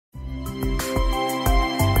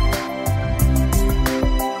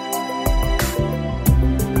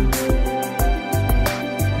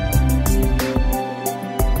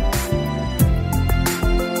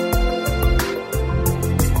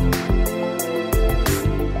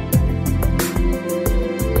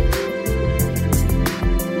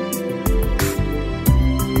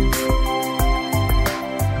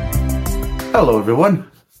Hello everyone,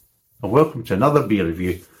 and welcome to another beer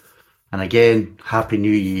review. And again, Happy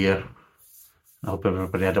New Year. I hope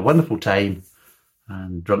everybody had a wonderful time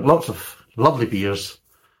and drank lots of lovely beers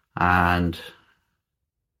and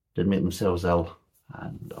didn't make themselves ill.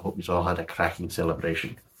 And I hope you all had a cracking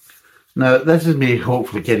celebration. Now, this is me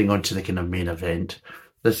hopefully getting on to the kind of main event.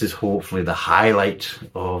 This is hopefully the highlight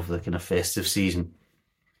of the kind of festive season.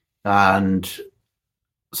 And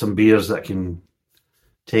some beers that can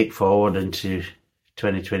take forward into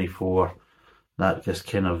 2024 that just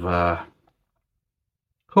kind of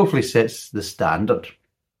hopefully sets the standard.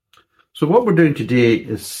 So what we're doing today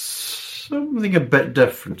is something a bit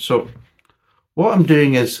different. So what I'm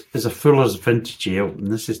doing is a Fuller's Vintage Ale, and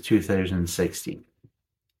this is 2016,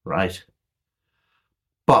 right?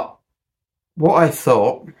 But what I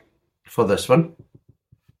thought for this one,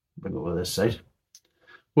 I'll go over this side,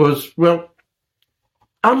 was, well,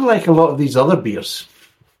 unlike a lot of these other beers,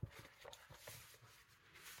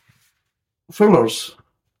 Fuller's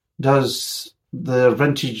does their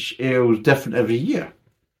vintage ales different every year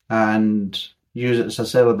and use it as a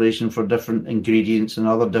celebration for different ingredients and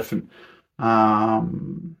other different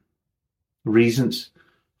reasons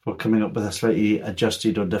for coming up with a slightly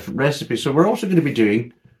adjusted or different recipe. So we're also going to be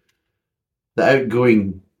doing the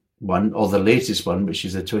outgoing one, or the latest one, which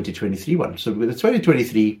is the 2023 one. So with the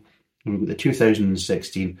 2023, we've got the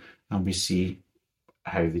 2016, and we see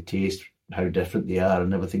how they taste, how different they are,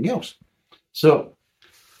 and everything else. So,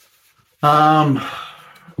 they've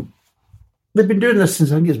been doing this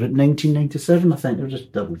since I think it's about 1997. I think I'll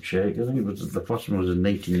just double check. I think it was the first one was in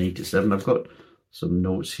 1997. I've got some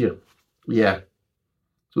notes here. Yeah.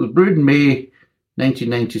 So it was brewed in May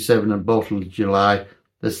 1997 and bottled in July.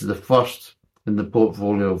 This is the first in the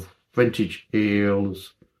portfolio of vintage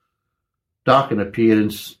ales. Dark in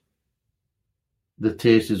appearance. The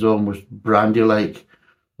taste is almost brandy-like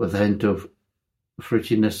with a hint of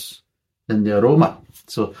fruitiness in the aroma.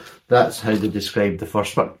 So that's how they describe the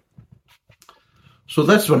first one. So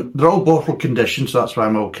this one, they're all bottle conditioned, so that's why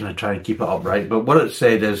I'm all kind of trying to keep it upright. But what it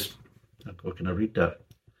said is, how can I read that?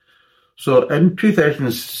 So in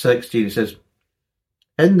 2016, it says,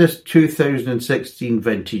 in this 2016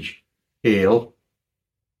 vintage ale,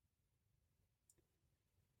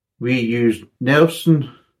 we used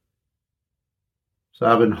Nelson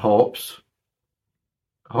Sauvin hops,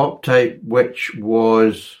 hop type which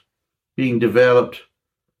was being developed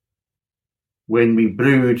when we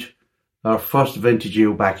brewed our first vintage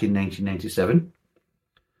ale back in 1997.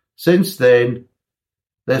 Since then,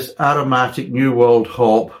 this aromatic New World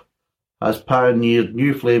hop has pioneered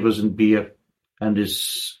new flavours in beer and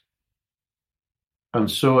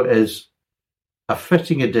so is a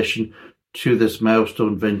fitting addition to this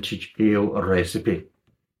milestone vintage ale recipe.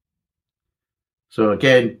 So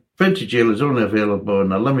again, vintage ale is only available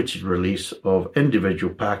in a limited release of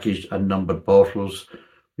individual packaged and numbered bottles.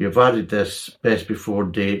 We have added this best before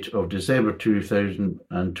date of December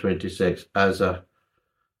 2026 as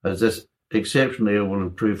this exceptional ale will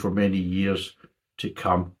improve for many years to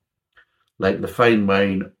come, like the fine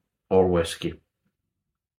wine or whiskey.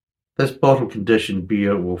 This bottle conditioned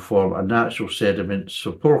beer will form a natural sediment,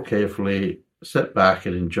 so pour carefully, sit back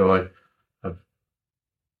and enjoy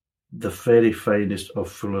the very finest of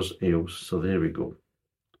Fuller's ales. So there we go.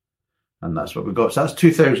 And that's what we got. So that's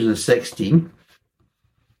 2016.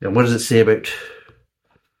 And what does it say about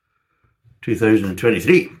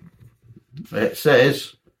 2023? It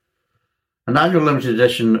says, an annual limited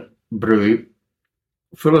edition brew,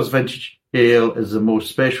 Fuller's Vintage Ale is the most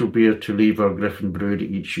special beer to leave our Griffin Brewery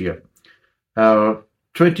each year. Our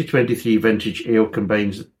 2023 Vintage Ale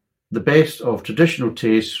combines the best of traditional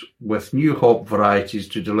tastes with new hop varieties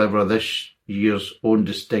to deliver this year's own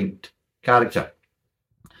distinct character.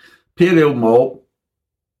 Pale ale malt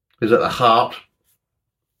is at the heart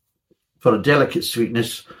for a delicate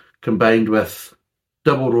sweetness combined with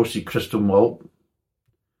double roasted crystal malt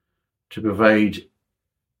to provide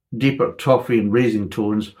deeper toffee and raisin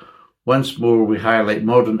tones. Once more, we highlight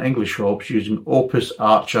modern English hops using Opus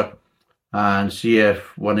Archer and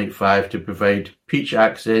CF185 to provide peach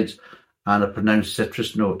accents and a pronounced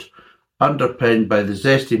citrus note, underpinned by the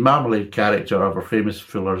zesty marmalade character of our famous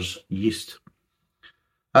Fuller's yeast.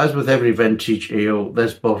 As with every vintage ale,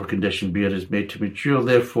 this bottle-conditioned beer is made to mature.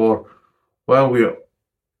 Therefore, while we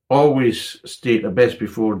always state a best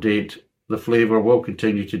before date, the flavour will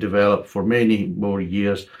continue to develop for many more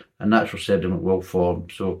years. A natural sediment will form,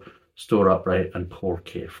 so store upright and pour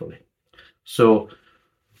carefully. So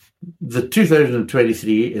the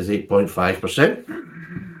 2023 is 8.5%.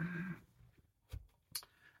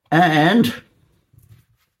 And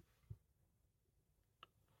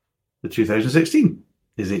the 2016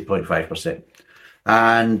 is 8.5%.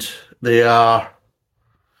 And they are,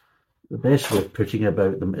 the best way of putting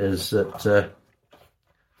about them is that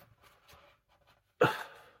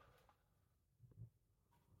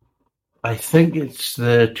I think it's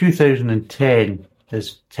the 2010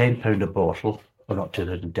 is £10 a bottle, or not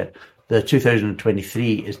 2010. The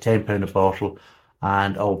 2023 is £10 a bottle,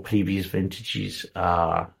 and all previous vintages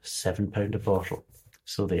are £7 a bottle.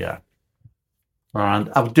 So they are.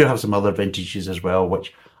 And I do have some other vintages as well,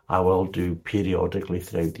 which I will do periodically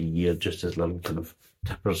throughout the year, just as little kind of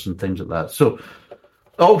tippers and things like that. So,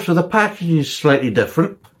 also the packaging is slightly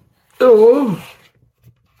different. Oh,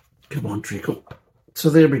 come on, Treacle. So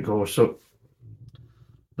there we go. So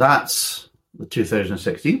that's the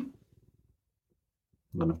 2016.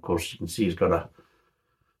 And then, of course, you can see it's got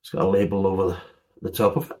a label over the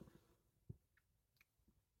top of it.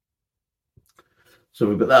 So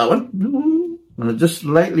we've got that one. And they're just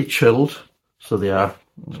lightly chilled. So they are.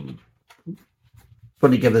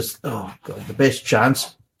 Going to give us the best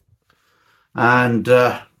chance. And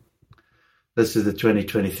this is the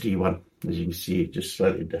 2023 one. As you can see, just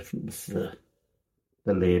slightly different with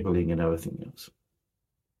the labelling and everything else.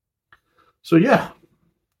 So yeah.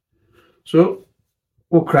 So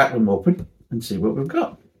we'll crack them open and see what we've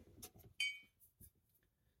got.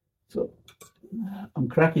 So I'm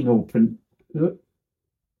cracking open the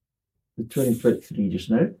 2023 just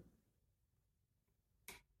now.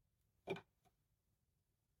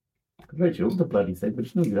 I'd like to open the bloody thing, but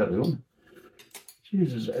it's not exactly on.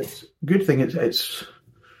 Jesus, it's a good thing it's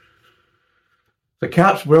the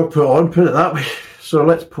cap's well put on, put it that way. So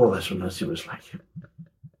let's pour this one and see what it's like.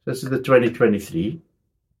 This is the 2023.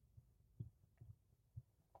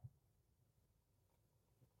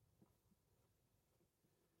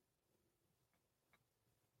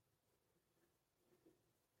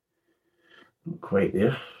 Not quite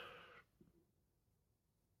there.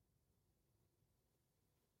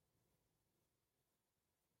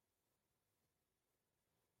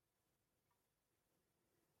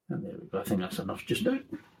 And there we go. I think that's enough just now.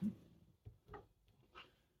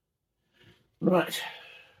 Right.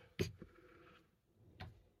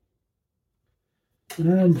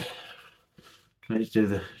 And let's do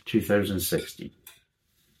the 2016.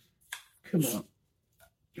 Come on.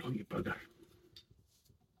 Oh, you bugger.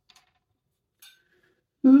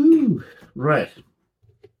 Ooh, right.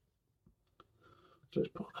 Let's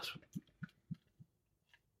pour this one.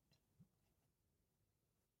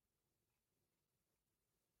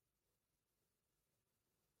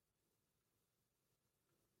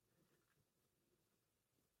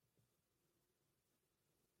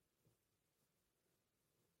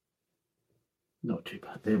 Not too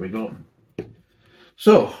bad. There we go.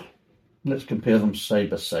 So, let's compare them side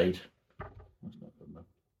by side.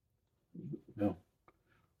 No.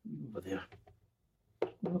 Over there.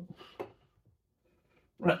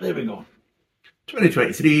 Right, there we go.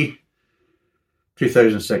 2023,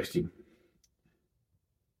 2016.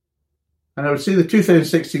 And I would say the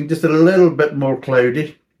 2016 just a little bit more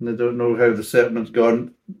cloudy. And I don't know how the sediment's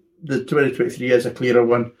gone. The 2023 is a clearer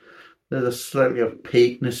one. There's a slightly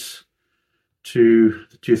opaqueness to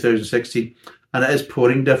the 2016, and it is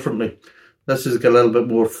pouring differently. This has got a little bit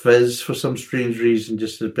more fizz for some strange reason,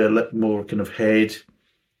 just a bit more kind of head,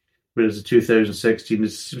 whereas the 2016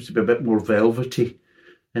 seems to be a bit more velvety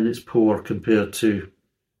in its pour compared to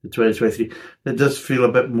the 2023. It does feel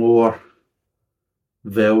a bit more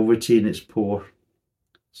velvety in its pour,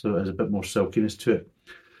 so it has a bit more silkiness to it.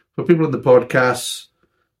 For people in the podcasts,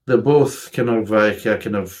 they're both kind of like a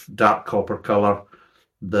kind of dark copper colour.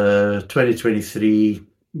 The 2023,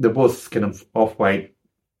 they're both kind of off-white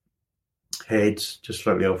heads, just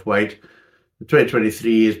slightly off-white. The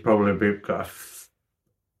 2023 is probably got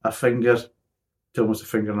a finger to almost a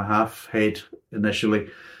finger and a half head initially,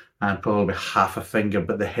 and probably half a finger,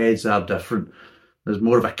 but the heads are different. There's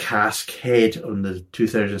more of a cask head on the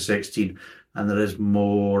 2016, and there is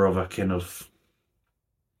more of a kind of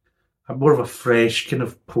a fresh kind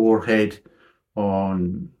of pour head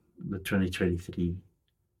on the 2023.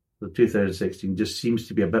 The 2016 just seems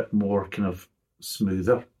to be a bit more kind of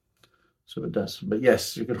smoother. So it does. But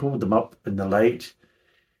yes, you can hold them up in the light.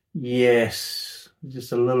 Yes,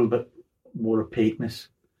 just a little bit more opaqueness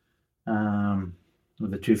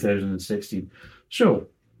with the 2016. So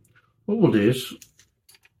what we'll do is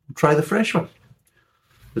we'll try the fresh one,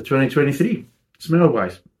 the 2023,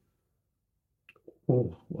 smell-wise.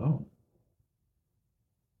 Oh, wow.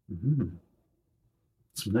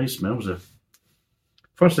 Some nice smells there.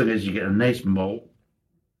 First thing is you get a nice malt,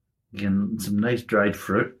 again, some nice dried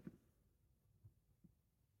fruit.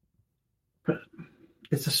 But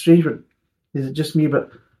it's a strange one. Is it just me?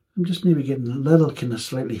 But I'm just maybe getting a little kind of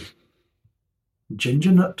slightly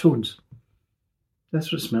ginger nut tones.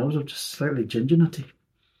 That's what it smells of, just slightly ginger nutty.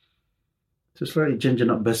 So slightly ginger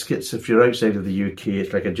nut biscuits. If you're outside of the UK,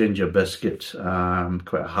 it's like a ginger biscuit,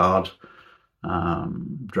 quite a hard,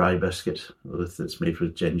 dry biscuit that's made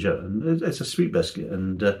with ginger, and it's a sweet biscuit,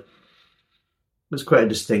 and it's quite a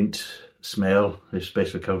distinct smell,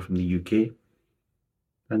 especially coming from the UK.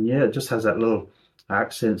 And yeah, it just has that little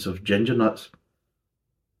accents of ginger nuts.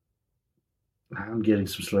 I'm getting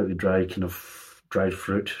some slightly dry, kind of dried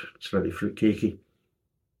fruit, slightly fruit cakey.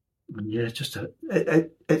 And yeah, just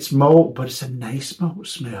it's malt, but it's a nice malt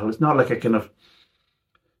smell. It's not like a kind of,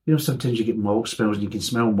 sometimes you get malt smells and you can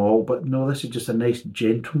smell malt, but no, this is just a nice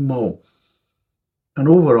gentle malt. And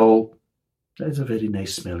overall, it is a very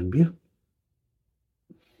nice smelling beer.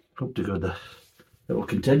 Hope to God that it will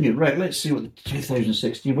continue. Right, let's see what the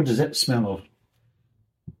 2016, what does it smell of?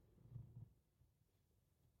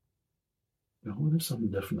 Oh, there's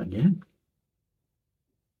something different again.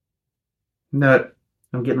 Now,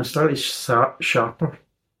 I'm getting a slightly sharper,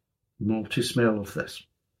 malty smell of this.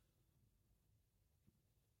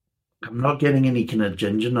 I'm not getting any kind of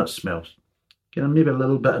ginger nut smells. Getting maybe a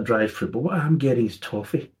little bit of dried fruit, but what I'm getting is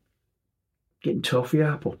toffee. Getting toffee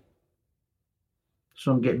apple.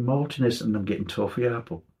 So I'm getting maltiness and I'm getting toffee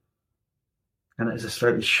apple. And it's a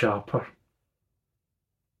slightly sharper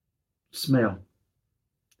smell.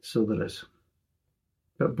 So there is.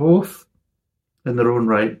 But both, in their own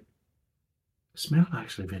right, smell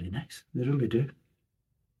actually very nice. They really do.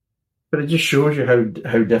 But it just shows you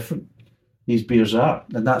how different these beers are.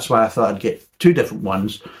 And that's why I thought I'd get two different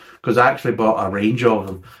ones, because I actually bought a range of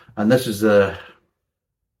them. And this is the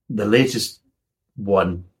latest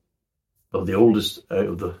one, or the oldest out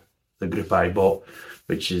of the group I bought,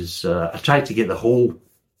 which is, I tried to get the whole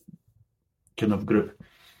kind of group,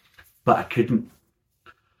 but I couldn't,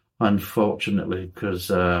 unfortunately, because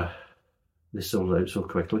they sold out so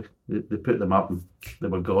quickly. They put them up and they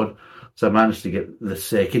were gone. So I managed to get the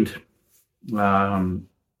second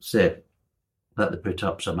set that they put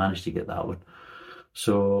up, so I managed to get that one.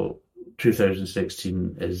 So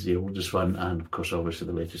 2016 is the oldest one, and of course, obviously,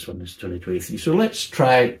 the latest one is 2023. So let's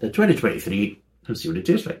try the 2023 and see what it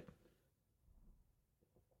tastes like.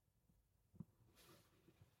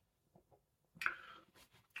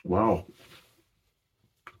 Wow.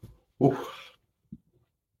 Oh.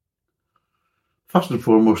 First and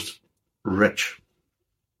foremost, rich.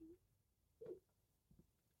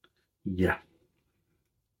 Yeah.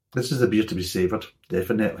 This is a beer to be savoured,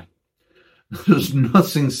 definitely. There's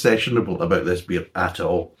nothing sessionable about this beer at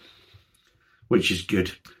all, which is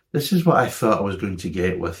good. This is what I thought I was going to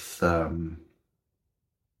get with,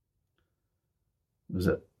 was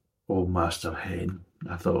it Old Master Hen?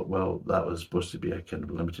 I thought, well, that was supposed to be a kind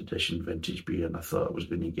of limited edition vintage beer, and I thought I was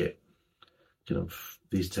going to get kind of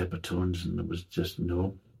these type of tones, and it was just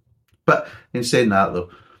no. But in saying that, though,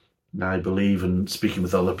 I believe, and speaking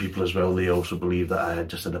with other people as well, they also believe that I had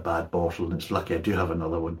just had a bad bottle, and it's lucky I do have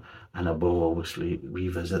another one, and I will obviously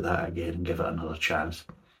revisit that again and give it another chance.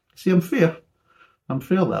 See, I'm fair. I'm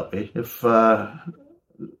fair that way. If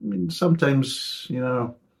sometimes,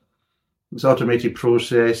 it's automated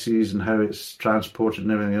processes and how it's transported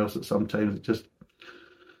and everything else, that sometimes it just,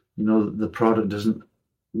 the product doesn't,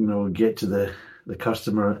 get to the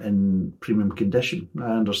customer in premium condition.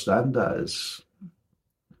 I understand that. It's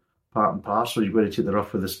part and parcel. You've got to take the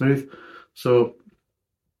rough with the smooth. So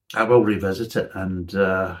I will revisit it, and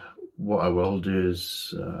what I will do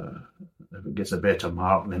is, if it gets a better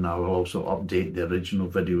mark, then I will also update the original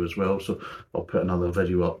video as well. So I'll put another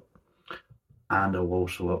video up, and I'll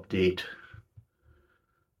also update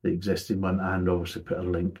the existing one, and obviously put a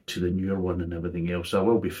link to the newer one and everything else. So I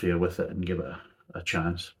will be fair with it and give it a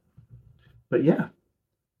chance. But yeah.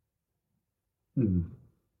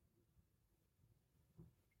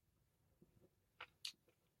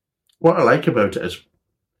 What I like about it is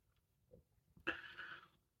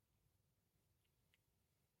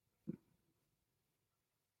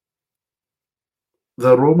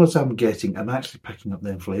the aromas I'm getting, I'm actually picking up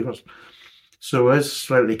them flavours. So it's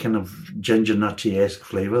slightly kind of ginger nutty-esque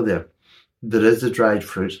flavour there. There is the dried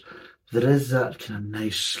fruits. There is that kind of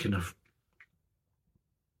nice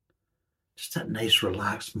just that nice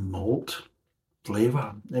relaxed malt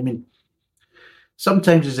flavour. I mean,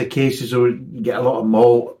 sometimes it's the case where you get a lot of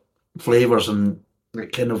malt flavours and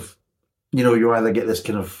it kind of, you either get this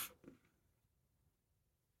kind of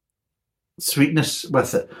sweetness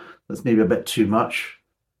with it that's maybe a bit too much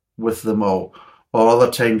with the malt, or other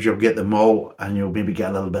times you'll get the malt and you'll maybe get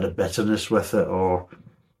a little bit of bitterness with it, or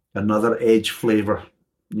another edge flavour,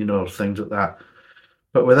 things like that.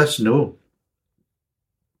 But with this, no.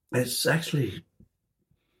 It's actually,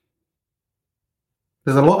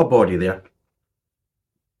 there's a lot of body there.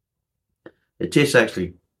 It tastes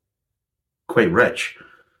actually quite rich,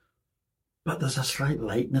 but there's a slight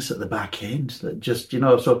lightness at the back end that just,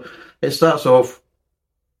 so it starts off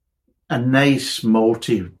a nice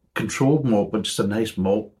malty, controlled malt, but just a nice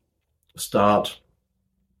malt start.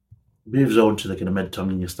 Moves on to the kind of mid-tongue,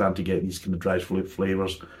 and you start to get these kind of dry fruit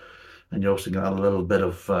flavours, and you also get a little bit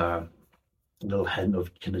of a little hint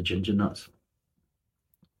of kind of ginger nuts.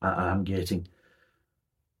 I'm getting,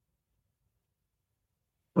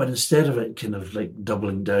 but instead of it kind of like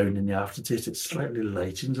doubling down in the aftertaste, it slightly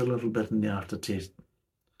lightens a little bit in the aftertaste,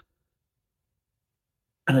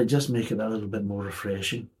 and it just makes it a little bit more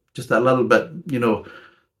refreshing. Just a little bit,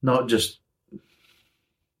 not just.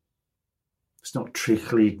 It's not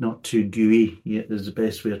trickly, not too gooey. Yeah, is the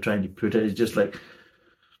best way of trying to put it. It's just like,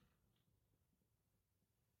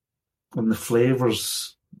 and the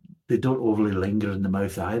flavours, they don't overly linger in the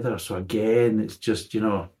mouth either. So again, it's just,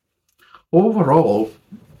 overall,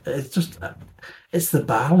 it's the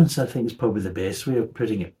balance, I think, is probably the best way of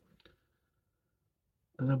putting it.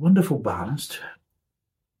 There's a wonderful balance to it.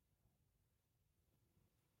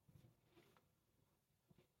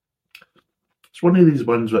 It's one of these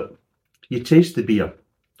ones that you taste the beer,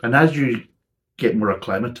 and as you get more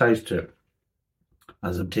acclimatized to it,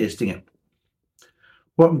 as I'm tasting it,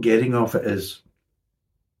 what I'm getting off it is,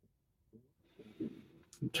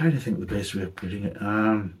 I'm trying to think the best way of putting it.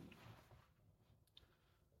 I'm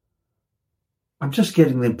just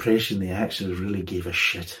getting the impression they actually really gave a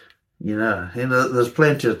shit. There's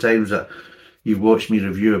plenty of times that you've watched me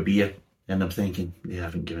review a beer, and I'm thinking, they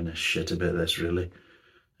haven't given a shit about this, really.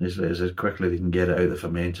 As quickly they can get it out of the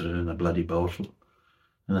fermenter and in a bloody bottle.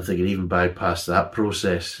 And if they can even bypass that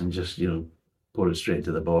process and just, pour it straight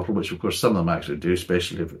into the bottle, which of course some of them actually do,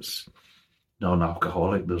 especially if it's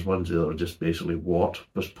non-alcoholic. There's ones that are just basically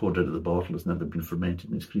just poured into the bottle. It's never been fermented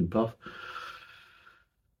in its cream puff.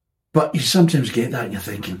 But you sometimes get that and you're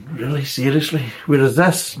thinking, really, seriously? Whereas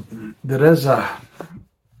this, there is a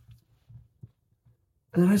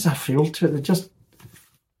feel to it.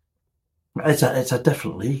 It's a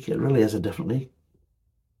different league. It really is a different league.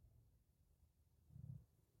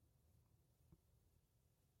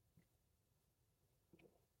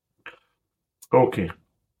 Okay.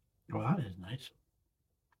 Well, that is nice.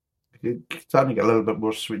 It's starting to get a little bit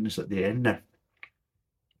more sweetness at the end now.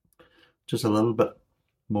 Just a little bit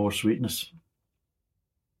more sweetness.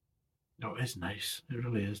 Oh, it is nice. It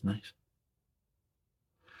really is nice.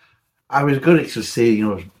 I was going to say,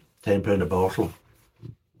 £10 a bottle.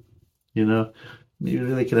 You're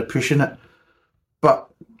really kind of pushing it. But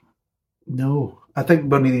no, I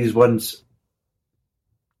think one of these ones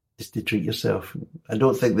is to treat yourself. I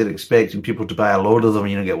don't think they're expecting people to buy a load of them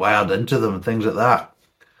and, get wired into them and things like that.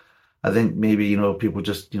 I think maybe, people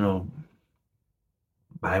just,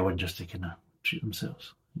 buy one just to kind of treat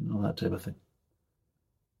themselves, that type of thing.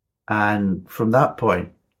 And from that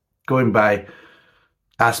point, going by,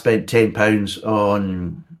 I spent £10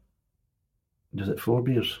 on, was it 4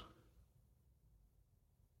 beers?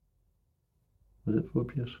 Was it 4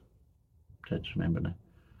 beers? I can't remember now.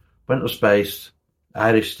 Winter Spice,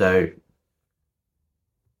 Irish Stout,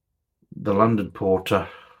 the London Porter. I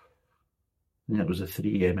think it was the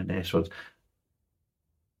 3 M&S ones.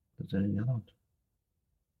 Was there any other ones?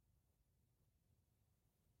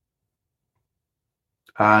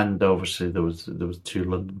 And obviously there was 2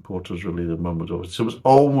 London Porters, really. The one was obviously, so it was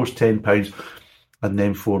almost £10 and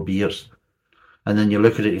then 4 beers. And then you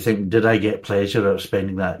look at it, you think, did I get pleasure out of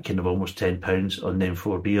spending that kind of almost £10 on them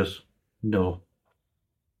 4 beers? No.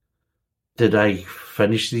 Did I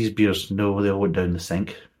finish these beers? No, they all went down the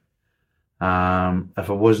sink. If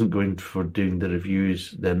I wasn't going for doing the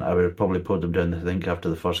reviews, then I would have probably put them down the sink after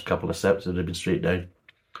the first couple of sips. They'd have been straight down.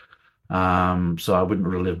 So I wouldn't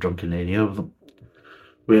really have drunken any of them.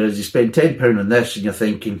 Whereas you spend £10 on this and you're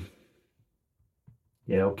thinking,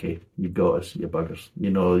 yeah, okay, you've got us, you buggers.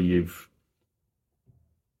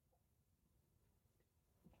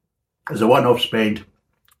 As a one-off spend,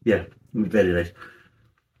 yeah, very nice.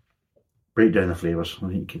 Break down the flavours. I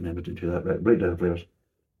think you can never do that, right? Break down the flavours.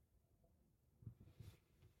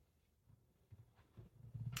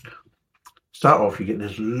 Start off, you get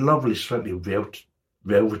this lovely, slightly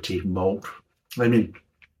velvety malt. I mean,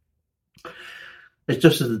 it's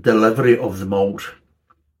just the delivery of the malt.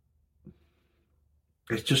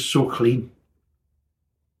 It's just so clean.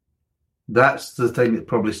 That's the thing that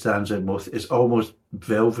probably stands out most. It's almost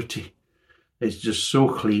velvety. It's just so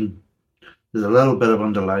clean. There's a little bit of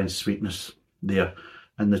underlying sweetness there.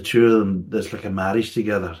 And the two of them, there's like a marriage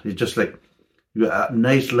together. It's just like, you've got a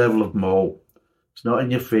nice level of malt. It's not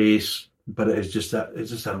in your face, but it's just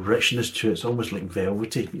a richness to it. It's almost like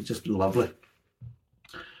velvety. It's just lovely.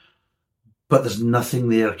 But there's nothing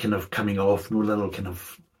there kind of coming off, no little kind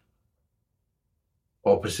of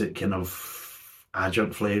opposite kind of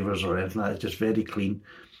adjunct flavours or anything like that. It's just very clean.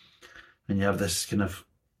 And you have this kind of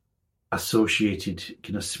associated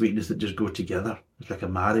kind of sweetness that just go together. It's like a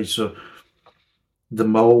marriage. So the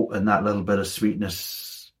malt and that little bit of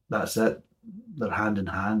sweetness, that's it. They're hand in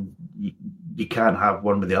hand. You can't have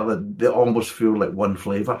one with the other. They almost feel like one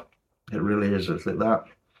flavour. It really is. It's like that.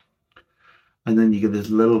 And then you get this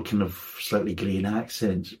little kind of slightly grain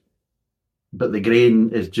accent. But the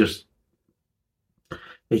grain is just,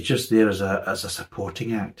 it's just there as a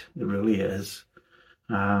supporting act. It really is.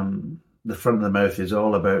 The front of the mouth is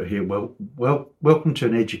all about here. Well, welcome to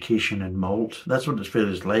an education in malt. That's what it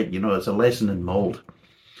feels like. It's a lesson in malt.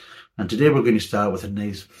 And today we're going to start with a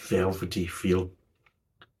nice velvety feel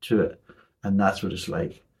to it. And that's what it's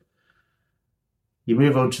like. You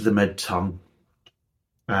move on to the mid-tongue.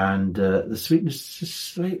 And the sweetness is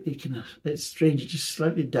just slightly it's strange, it just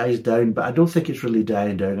slightly dies down. But I don't think it's really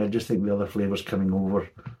dying down. I just think the other flavours coming over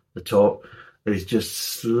the top is just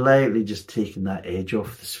slightly just taking that edge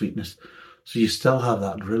off the sweetness. So you still have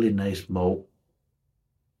that really nice malt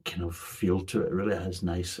kind of feel to it. It really is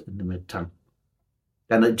nice in the mid-tongue.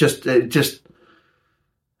 And it just,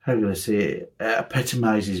 how can I say it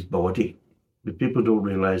epitomises body. If people don't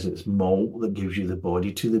realise it's malt that gives you the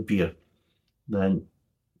body to the beer, then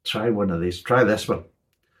try one of these. Try this one.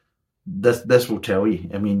 This will tell you.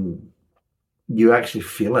 I mean, you actually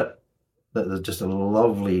feel it. That there's just a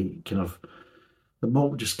lovely kind of, the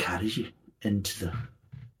malt just carries you into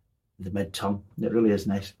the mid-tongue. It really is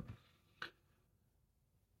nice.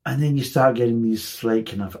 And then you start getting these slight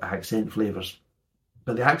kind of accent flavours.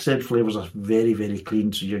 But the accent flavours are very, very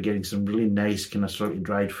clean, so you're getting some really nice kind of slightly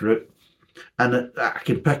dried fruit. And I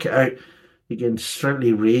can pick it out. You're getting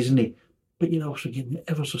slightly raisiny, but you're also getting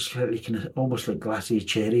ever so slightly kind of almost like glassy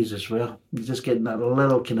cherries as well. You're just getting that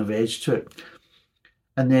little kind of edge to it.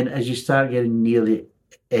 And then as you start getting near the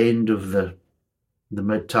end of the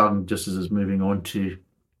mid-tongue, just as it's moving on to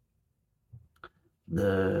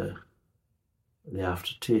the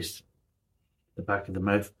aftertaste, the back of the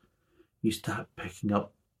mouth, you start picking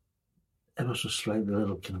up ever so slightly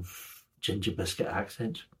little kind of ginger biscuit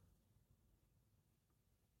accents.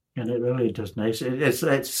 And it really does nice.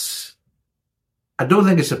 It's. I don't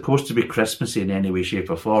think it's supposed to be Christmassy in any way,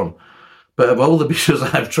 shape or form. But of all the beers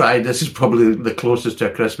I've tried, this is probably the closest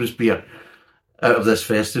to a Christmas beer out of this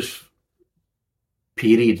festive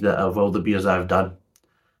period that of all the beers I've done.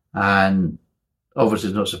 And obviously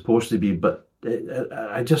it's not supposed to be, but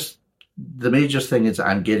the major thing is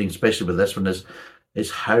I'm getting, especially with this one,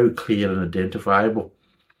 is how clear and identifiable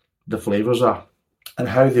the flavours are and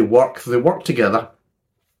how they work. They work together,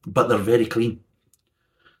 but they're very clean.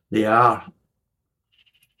 They are.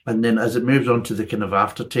 And then as it moves on to the kind of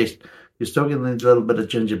aftertaste, you're still getting a little bit of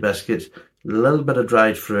ginger biscuits, a little bit of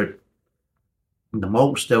dried fruit, and the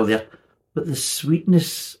malt's still there, but the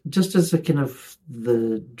sweetness, just as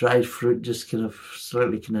the dried fruit just kind of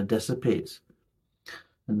slightly kind of dissipates,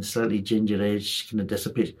 and the slightly ginger edge kind of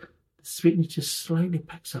dissipates, the sweetness just slightly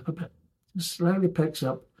picks up a bit, just slightly picks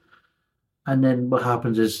up. And then what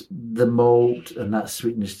happens is the malt and that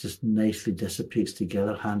sweetness just nicely dissipates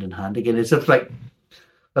together, hand in hand again. It's just like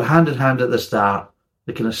they're hand in hand at the start.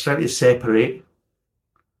 They kind of slightly separate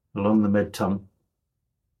along the mid-tongue,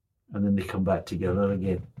 and then they come back together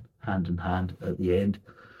again, hand in hand at the end.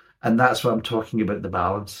 And that's what I'm talking about, the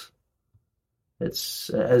balance. It's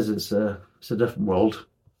a different world.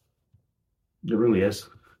 It really is.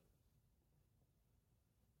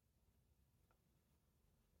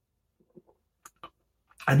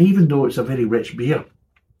 And even though it's a very rich beer,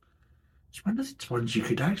 it's one of the ones you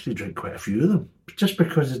could actually drink quite a few of them, just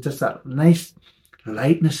because it's just that nice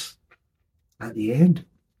lightness at the end.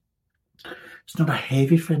 It's not a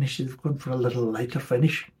heavy finish. They've gone for a little lighter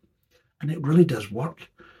finish, and it really does work.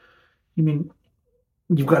 I mean,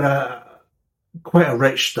 you've got quite a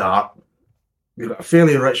rich start. You've got a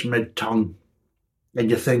fairly rich mid-tongue, and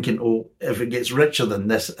you're thinking, oh, if it gets richer than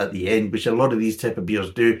this at the end, which a lot of these type of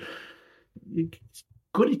beers do, it's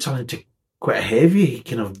going to turn into quite a heavy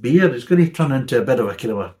kind of beer. It's going to turn into a bit of a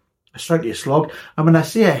kind of a slightly a slog. And when I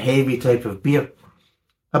say a heavy type of beer,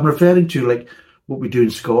 I'm referring to like what we do in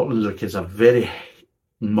Scotland, like it's a very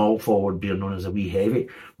malt forward beer known as a wee heavy,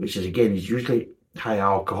 which is again is usually high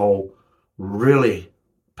alcohol, really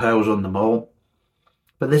piles on the malt.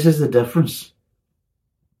 But this is the difference.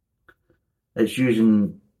 It's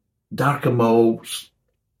using darker malts,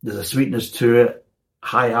 there's a sweetness to it,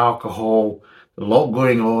 high alcohol, A lot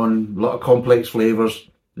going on, a lot of complex flavours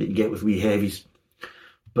that you get with wee heavies.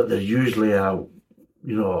 But there's usually what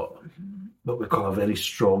we call a very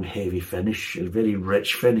strong, heavy finish, a very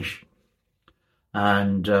rich finish.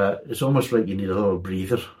 And it's almost like you need a little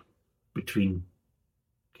breather between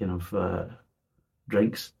kind of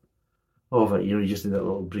drinks of it. You just need that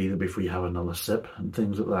little breather before you have another sip and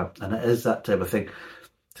things like that. And it is that type of thing.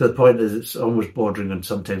 To the point is it's almost bordering on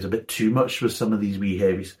sometimes a bit too much with some of these wee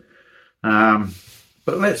heavies. But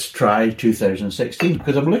let's try 2016,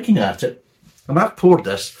 because I'm looking at it and I've poured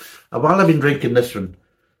this, and while I've been drinking this one,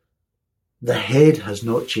 the head has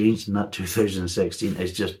not changed in that 2016.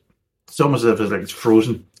 It's almost as if it's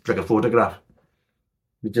frozen. It's like a photograph.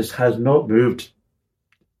 It just has not moved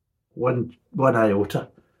one iota.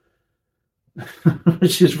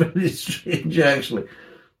 Which is very strange, actually.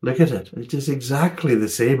 Look at it. It's just exactly the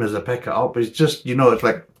same as I pick it up. It's just, it's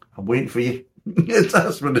like, I'm waiting for you.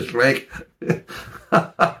 That's what it's like.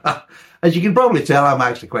 As you can probably tell, I'm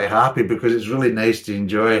actually quite happy because it's really nice to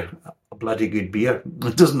enjoy a bloody good beer.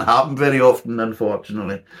 It doesn't happen very often,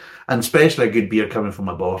 unfortunately. And especially a good beer coming from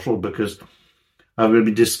a bottle, because I've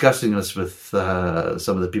been discussing this with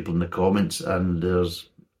some of the people in the comments, and there's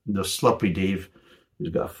Slurpy Dave, who's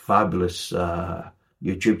got a fabulous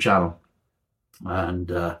YouTube channel,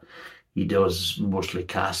 and he does mostly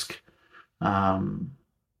cask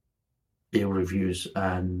ale reviews,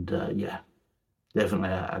 and definitely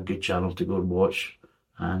a good channel to go and watch,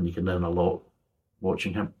 and you can learn a lot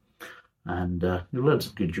watching him, and you'll learn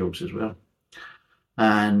some good jokes as well.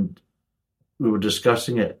 And we were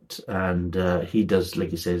discussing it, and he does, like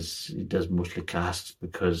he says, he does mostly casks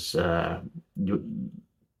because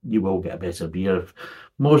you will get a better beer.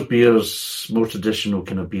 Most traditional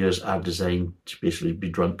kind of beers are designed to basically be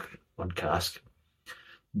drunk on cask.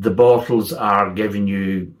 The bottles are giving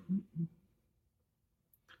you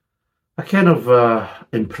a kind of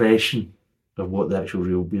impression of what the actual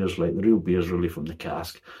real beer is like. The real beer is really from the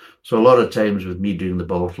cask. So a lot of times with me doing the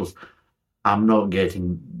bottles, I'm not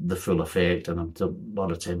getting the full effect, and I'm a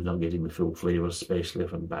lot of times not getting the full flavour, especially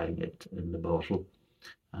if I'm buying it in the bottle.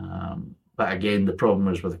 But again, the problem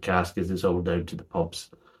is with the cask is it's all down to the pubs.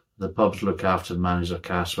 The pubs look after and manage their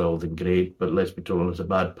cask well, then great. But let's be told, a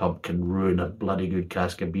bad pub can ruin a bloody good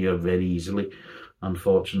cask of beer very easily,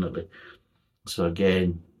 unfortunately. So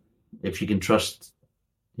again, if you can trust,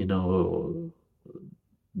 the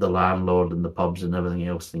landlord and the pubs and everything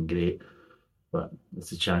else, then great. But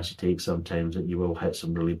it's a chance you take sometimes that you will hit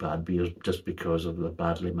some really bad beers just because of the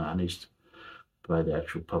badly managed by the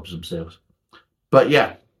actual pubs themselves. But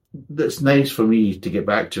yeah, that's nice for me to get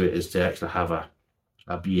back to it, is to actually have a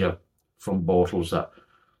beer from bottles that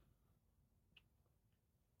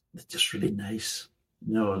they're just really nice.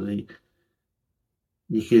 You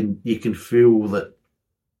can feel that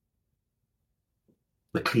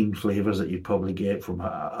the clean flavours that you'd probably get from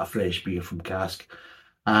a fresh beer from cask,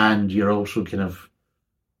 and you're also kind of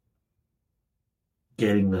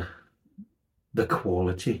getting the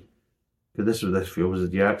quality. Because this is what this feels,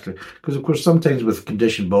 is you actually, because of course sometimes with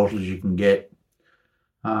conditioned bottles you can get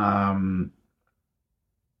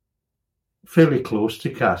fairly close to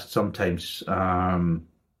cask sometimes. If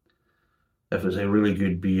it's a really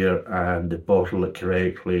good beer and they bottle it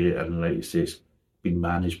correctly, and like you say, it's been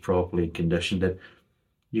managed properly and conditioned it,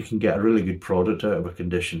 you can get a really good product out of a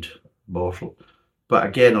conditioned bottle. But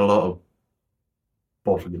again, a lot of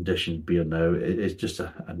bottle conditioned beer now, it's just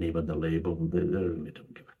a name on the label. They really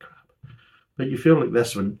don't give a crap. But you feel like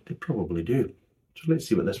this one, they probably do. So let's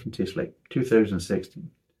see what this one tastes like. 2016.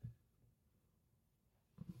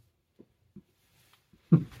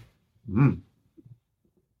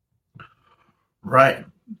 Right.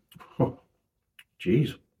 Oh,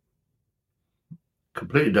 geez.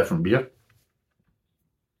 Completely different beer.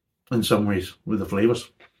 In some ways, with the flavours.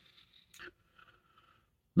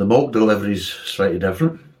 The malt delivery is slightly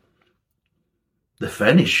different. The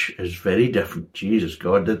finish is very different. Jesus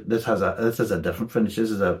God, this has a different finish.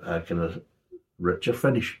 This is a kind of richer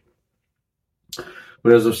finish.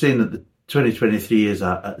 Whereas I've seen that the 2023 is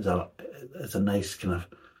a nice kind of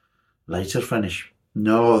lighter finish.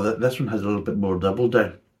 No, this one has a little bit more double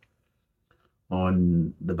down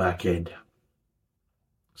on the back end.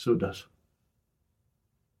 So it does.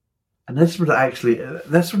 And this one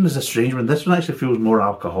is a strange one. This one actually feels more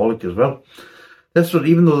alcoholic as well. This one,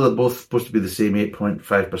 even though they're both supposed to be the same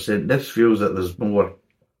 8.5%, this feels that there's more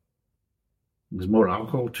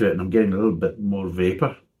alcohol to it, and I'm getting a little bit more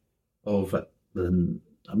vapour of it than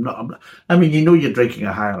you're drinking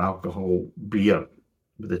a higher alcohol beer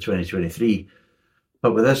with the 2023,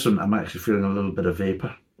 but with this one, I'm actually feeling a little bit of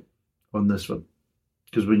vapour on this one.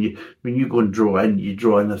 Because when you go and you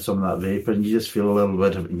draw in some of that vapour, and you just feel a little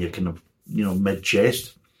bit of it in your kind of, mid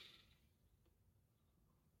chest.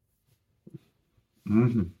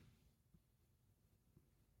 Mm-hmm.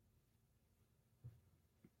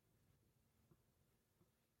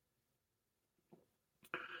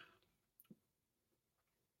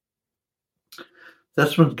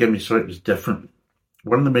 This one's giving me slightly different.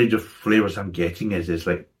 One of the major flavours I'm getting is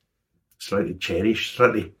like slightly cherry,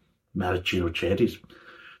 slightly maraschino cherries.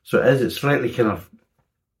 So it's slightly kind of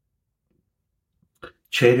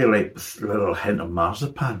cherry, like with a little hint of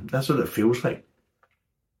marzipan. That's what it feels like,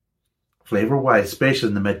 flavour-wise, especially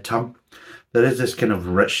in the mid-tongue. There is this kind of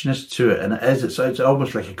richness to it, and it's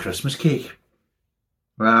almost like a Christmas cake.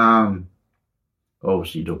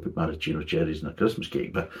 Obviously you don't put maraschino cherries in a Christmas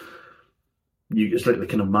cake, but it's like the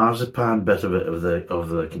kind of marzipan bit of it, of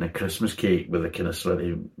the kind of Christmas cake, with a kind of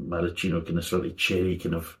slightly maraschino, kind of slightly cherry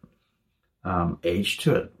kind of edge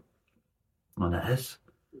to it. And it is.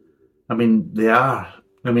 I mean, they are.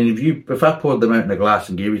 I mean, if I poured them out in a glass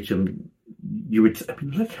and gave it to them, you would. I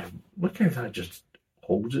mean, look how that just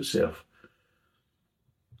holds itself.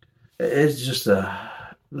 It is just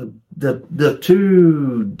they're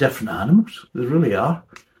two different animals. They really are.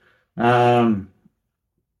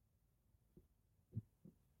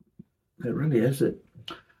 It really is it.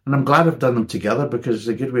 And I'm glad I've done them together, because it's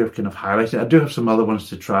a good way of kind of highlighting. I do have some other ones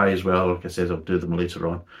to try as well. Like I said, I'll do them later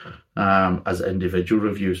on as individual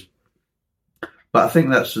reviews. But I think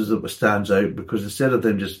that's what stands out, because instead of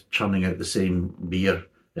them just churning out the same beer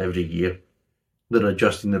every year, they're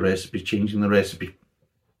adjusting the recipe, changing the recipe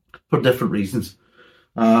for different reasons.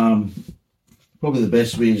 Probably the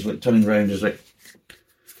best way is like turning around is like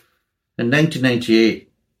in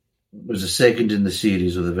 1998 was the second in the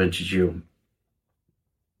series of the Vintage Ale.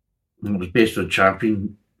 And it was based on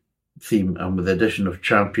Champion theme, and with the addition of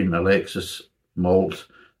Champion Alexis malt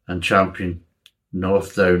and Champion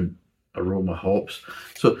Northdown aroma hops.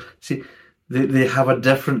 So see, they have a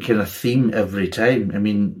different kind of theme every time. I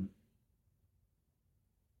mean,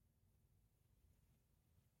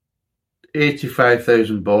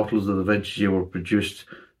 85,000 bottles of the Vintage Ale were produced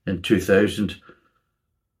in 2000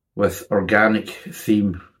 with organic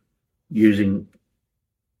theme, using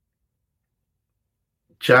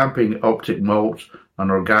Champion Optic malts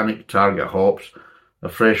and organic target hops, a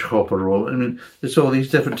fresh hop aroma. I mean, it's all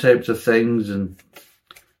these different types of things, and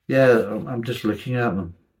yeah, I'm just looking at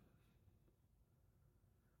them.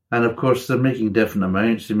 And of course, they're making different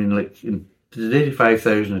amounts. I mean, like, they did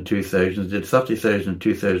 85,000 in 2000, they did 30,000 in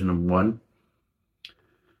 2001.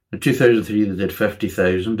 In 2003, they did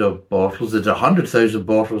 50,000 of bottles. They did 100,000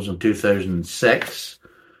 bottles in 2006.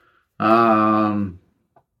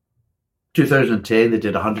 2010, they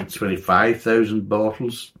did 125,000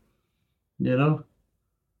 bottles, Even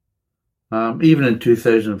in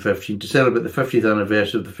 2015, to celebrate the 50th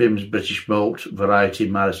anniversary of the famous British malt variety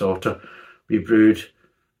Maris Otter, we brewed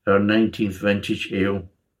our 19th vintage ale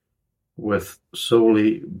with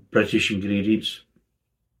solely British ingredients.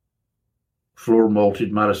 Floor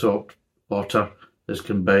malted Maris Otter is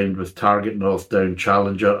combined with Target Northdown,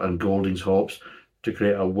 Challenger and Goldings hops to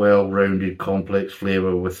create a well-rounded, complex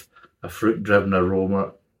flavour with a fruit-driven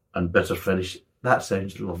aroma and bitter finish. That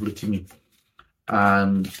sounds lovely to me.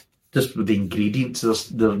 And just with the ingredients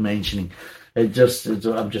they're mentioning, I'm just sitting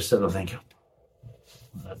there thinking,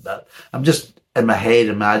 I'm just in my head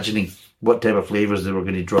imagining what type of flavours they were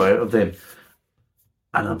going to draw out of them.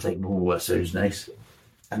 And I'm thinking, oh, that sounds nice.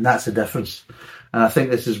 And that's the difference. And I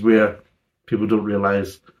think this is where people don't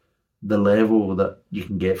realise the level that you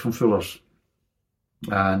can get from Fuller's.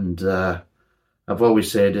 And I've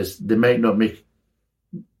always said is they might not make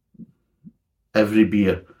every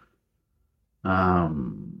beer that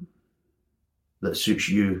suits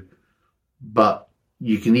you, but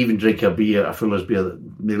you can even drink a Fuller's beer that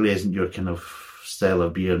really isn't your kind of style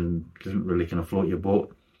of beer and doesn't really kind of float your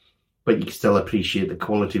boat, but you can still appreciate the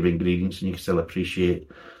quality of ingredients, and you can still appreciate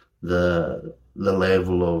the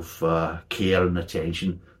level of care and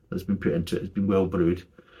attention that's been put into it. It's been well brewed.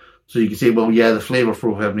 So you can say, well, yeah, the flavour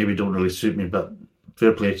profile maybe don't really suit me, but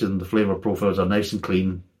fair play to them. The flavour profiles are nice and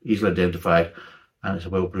clean, easily identified, and it's a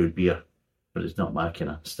well brewed beer, but it's not my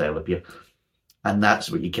kind of style of beer. And that's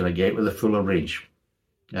what you kind of get with the Fuller range.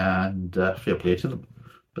 And fair play to them.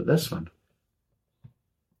 But this one,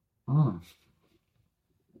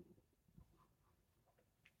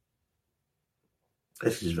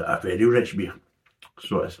 this is a very rich beer.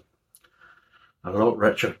 So it's a lot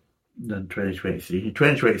richer than 2023. In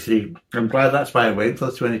 2023, I'm glad that's why I went for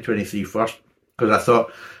the 2023 first, because I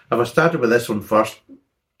thought if I started with this one first,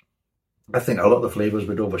 I think a lot of the flavours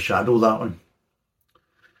would overshadow that one.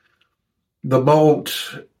 The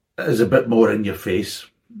malt is a bit more in your face.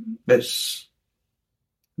 There's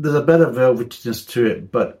a bit of velvetiness to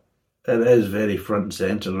it, but it is very front and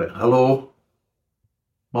centre. Like, hello,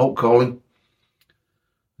 malt calling.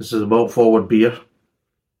 This is a malt forward beer.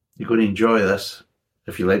 You're going to enjoy this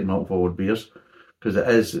if you like malt forward beers, because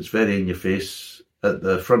it's very in your face. At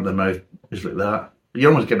the front of the mouth is like that.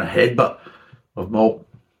 You're almost getting a headbutt of malt.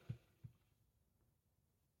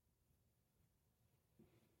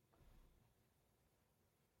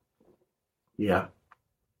 Yeah.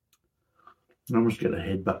 You almost get a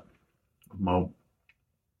headbutt of malt.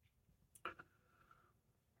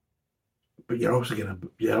 But you're also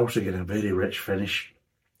getting a very rich finish,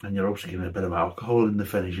 and you're also getting a bit of alcohol in the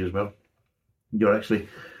finish as well.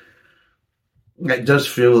 It does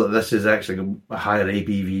feel that this is actually a higher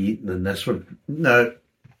ABV than this one. Now,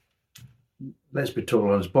 let's be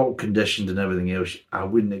totally honest, bottle conditioned and everything else, I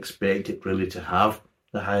wouldn't expect it really to have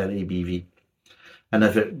the higher ABV. And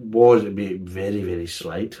if it was, it'd be very, very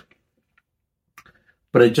slight.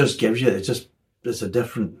 But it just gives you, it's a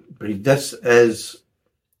different breed. This is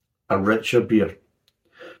a richer beer.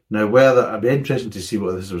 Now, I'd be interested to see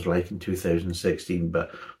what this was like in 2016,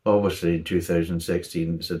 but obviously in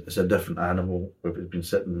 2016, it's a different animal if it's been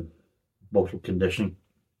sitting bottle conditioning.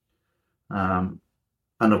 And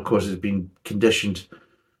of course, it's been conditioned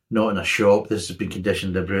not in a shop. This has been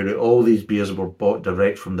conditioned in a brewery. All these beers were bought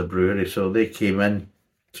direct from the brewery, so they came in.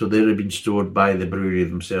 So they'd have been stored by the brewery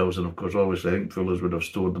themselves, and of course, obviously, I think Fuller's would have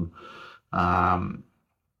stored them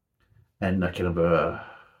in a kind of a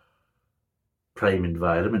prime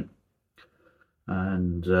environment,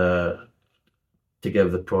 and to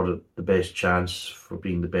give the product the best chance for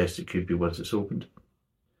being the best it could be once it's opened.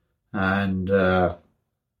 And I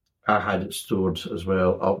had it stored as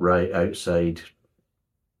well upright outside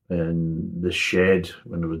in the shed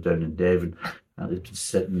when I was down in Devon, and it's been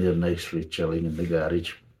sitting there nicely chilling in the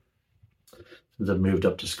garage since I moved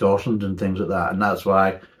up to Scotland and things like that. And that's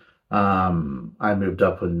why I moved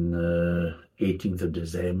up on the 18th of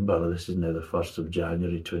December. This is now the 1st of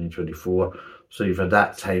January 2024. So you've had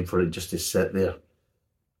that time for it just to sit there.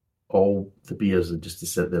 All the beers are just to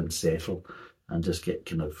sit there and settle and just get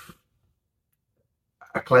kind of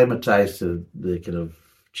acclimatized to the kind of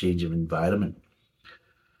change of environment.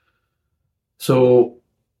 So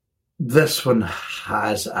this one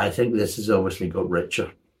I think this has obviously got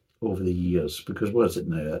richer over the years, because what is it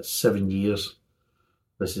now? That's 7 years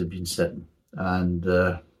this has been sitting. And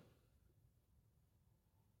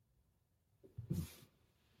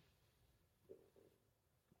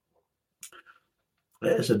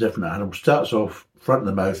it's a different animal. Starts off front of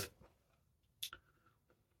the mouth.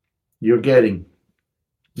 You're getting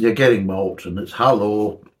malt, and it's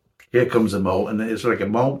hello, here comes the malt, and it's like a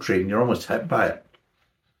malt train. You're almost hit by it.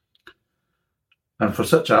 And for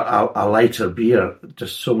such a lighter beer,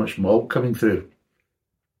 just so much malt coming through.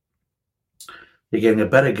 You're getting a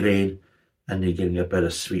bit of grain, and you're getting a bit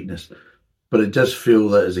of sweetness. But it does feel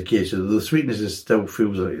that is the case. So the sweetness still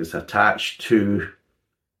feels like it's attached to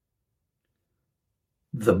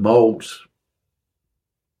the malt,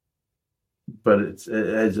 but it's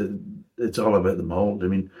all about the malt. I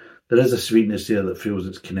mean, there is a sweetness there that feels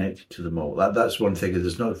it's connected to the malt. That's one thing. It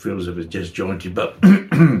does not feel as if it's disjointed, but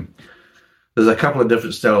there's a couple of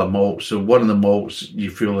different style of malts. So one of the malts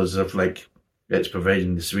you feel as if like it's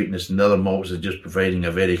providing the sweetness, and the other malts is just providing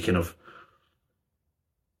a very kind of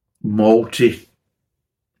malty,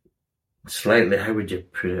 slightly, how would I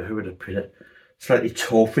put it? Slightly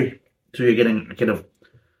toffee. So you're getting kind of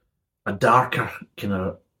a darker kind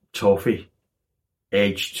of toffee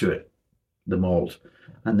edge to it, the malt.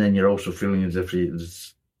 And then you're also feeling as if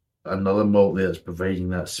there's another malt there that's providing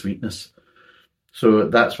that sweetness. So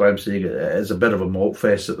that's why I'm saying it is a bit of a malt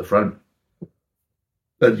fest at the front.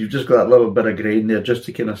 And you've just got that little bit of grain there just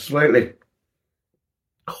to kind of slightly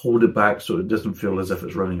hold it back so it doesn't feel as if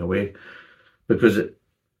it's running away. Because it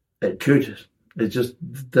could.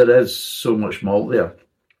 There is so much malt there.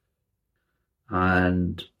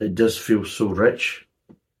 And it does feel so rich,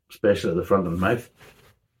 especially at the front of the mouth.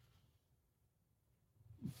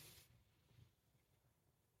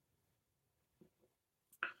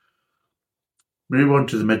 Move on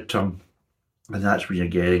to the mid-tongue, and that's what you're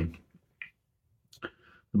getting.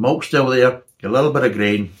 The malt's still there, a little bit of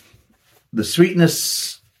grain. The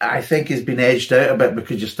sweetness, I think, has been edged out a bit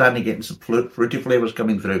because you're starting to get some fruity flavours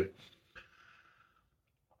coming through.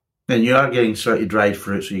 And you are getting slightly dried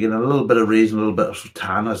fruit, so you're getting a little bit of raisin, a little bit of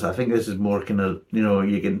sultanas. I think this is more kind of, you're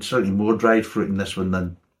getting certainly more dried fruit in this one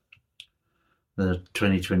than the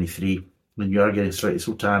 2023. And you are getting slightly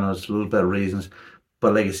sultanas, a little bit of raisins.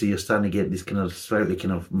 But like I say, you're starting to get this kind of slightly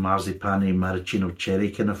kind of marzipan-y, maraschino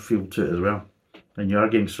cherry kind of feel to it as well. And you are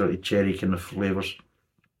getting sort of cherry kind of flavours.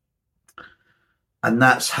 And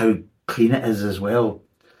that's how clean it is as well.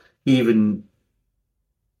 Even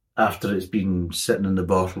after it's been sitting in the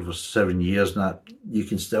bottle for 7 years now, you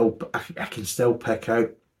can still, I can still pick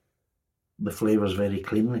out the flavours very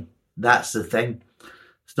cleanly. That's the thing.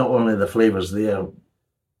 It's not only the flavours there,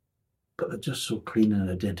 but they're just so clean and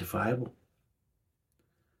identifiable.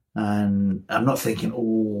 And I'm not thinking,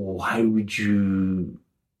 oh, how would you,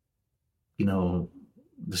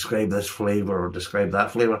 describe this flavour or describe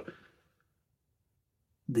that flavour.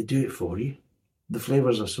 They do it for you. The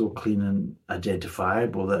flavours are so clean and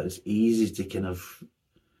identifiable that it's easy to kind of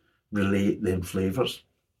relate them flavours.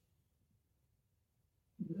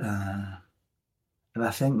 And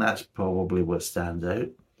I think that's probably what stands out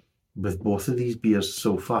with both of these beers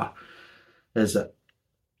so far, is that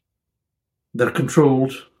they're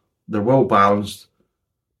controlled, they're well balanced,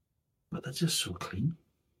 but they're just so clean.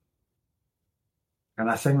 And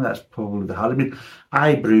I think that's probably the hard. I mean,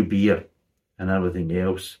 I brew beer and everything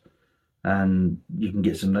else, and you can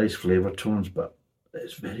get some nice flavour tones, but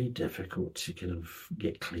it's very difficult to kind of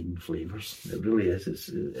get clean flavours. It really is.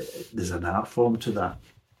 There's an art form to that,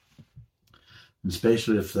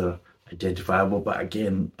 especially if they're identifiable. But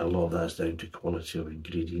again, a lot of that's down to quality of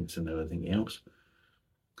ingredients and everything else.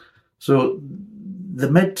 So the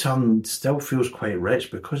mid-tongue still feels quite rich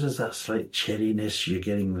because there's that slight cherryness. You're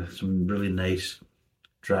getting some really nice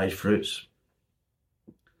dried fruits.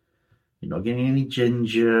 You're not getting any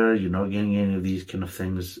ginger. You're not getting any of these kind of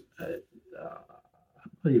things. I'm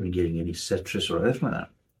not even getting any citrus or anything like that.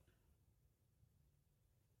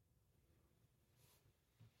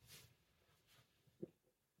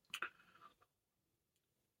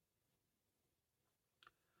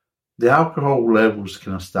 The alcohol levels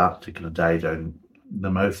kind of start to kind of die down.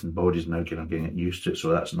 The mouth and body's now kind of getting used to it, so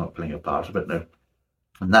that's not playing a part of it now.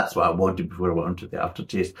 And that's what I wanted before I went on to the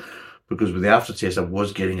aftertaste. Because with the aftertaste, I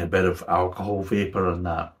was getting a bit of alcohol vapour in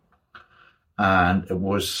that. And it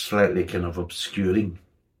was slightly kind of obscuring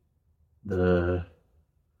the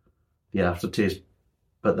aftertaste.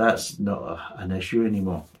 But that's not an issue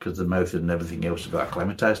anymore because the mouth and everything else have got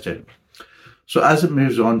acclimatised to it. So as it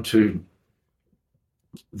moves on to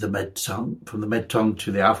the mid-tongue, from the mid-tongue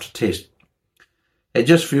to the aftertaste, it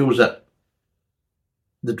just feels that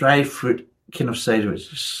the dried fruit kind of side of it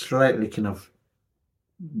just slightly kind of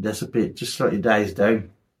dissipates, just slightly dies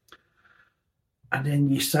down. And then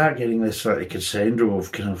you start getting this sort of crescendo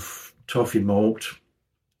of kind of toffee malt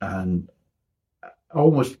and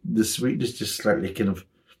almost the sweetness just slightly kind of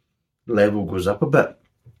level goes up a bit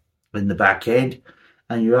in the back end.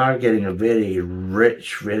 And you are getting a very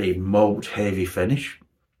rich, very malt heavy finish.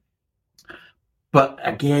 But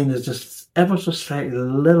again, there's just ever so slightly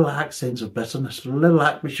little accents of bitterness,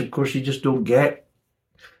 which of course you just don't get.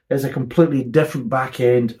 It's a completely different back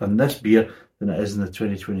end on this beer than it is in the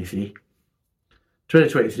 2023.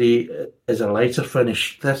 2023 is a lighter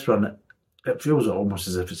finish. This one, it feels almost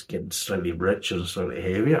as if it's getting slightly richer and slightly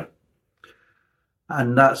heavier.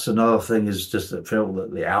 And that's another thing, is just it felt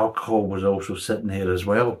that the alcohol was also sitting here as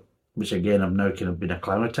well, which again I've now kind of been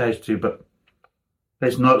acclimatised to, but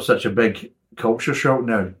it's not such a big culture shock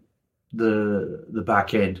now, the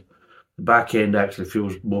back end. The back end actually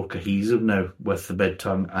feels more cohesive now with the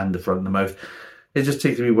mid-tongue and the front of the mouth. It just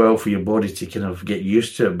takes a wee while for your body to kind of get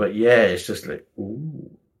used to it, but yeah, it's just like,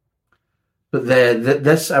 ooh. But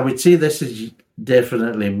this, I would say this is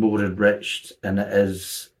definitely more enriched, and it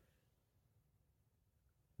is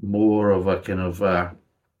more of a kind of a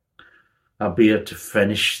beer to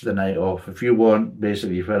finish the night off. If you want,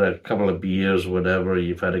 basically, you've had a couple of beers, whatever,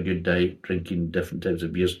 you've had a good night drinking different types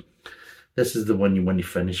of beers, this is the one you want to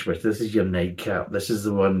finish with. This is your nightcap. This is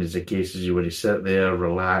the one, is the cases you want to sit there,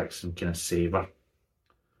 relax, and kind of savour.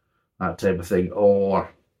 That type of thing. Or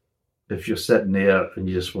if you're sitting there and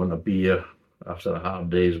you just want a beer after a hard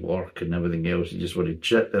day's work and everything else, you just want to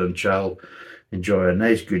sit there and chill, enjoy a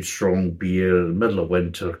nice, good, strong beer in the middle of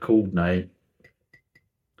winter, cold night.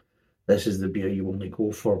 This is the beer you only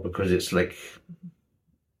go for because it's like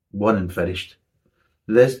one and finished.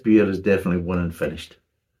 This beer is definitely one and finished.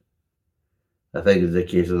 I think it's the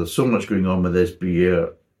case. There's so much going on with this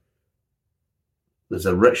beer. There's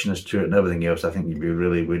a richness to it and everything else. I think you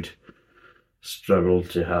really would struggle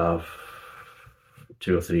to have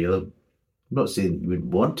 2 or 3 of them. I'm not saying you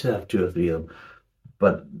wouldn't want to have 2 or 3 of them,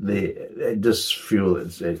 but it does feel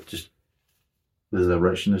it's just, there's a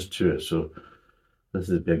richness to it. So this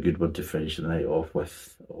would be a good one to finish the night off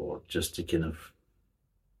with, or just to kind of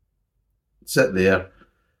sit there,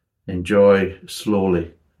 enjoy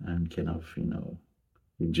slowly, and kind of,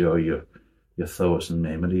 enjoy your thoughts and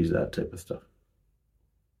memories, that type of stuff.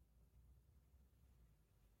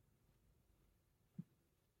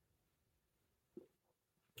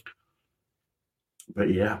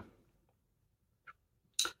 But yeah,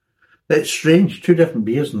 it's strange. 2 different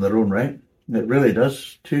beers in their own right. It really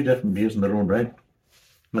does. 2 different beers in their own right,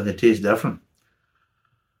 but they taste different.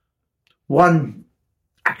 One,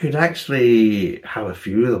 I could actually have a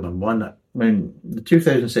few of them in one. I mean, the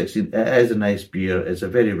 2016, it is a nice beer. It's a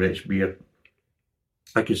very rich beer.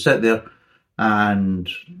 I could sit there and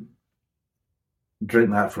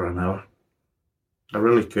drink that for an hour. I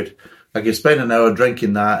really could. I could spend an hour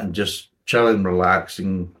drinking that and just chilling,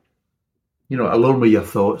 relaxing, alone with your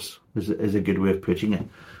thoughts is a good way of putting it.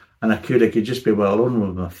 And I could just be alone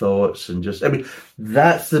with my thoughts and just,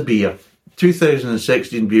 that's the beer.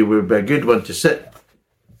 2016 beer would be a good one to sit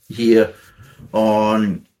here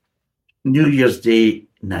on New Year's Day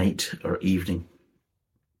night or evening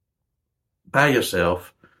by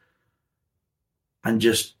yourself and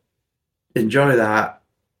just enjoy that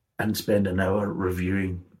and spend an hour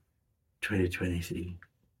reviewing 2023.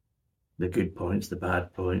 The good points, the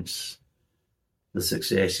bad points, the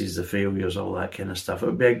successes, the failures, all that kind of stuff. It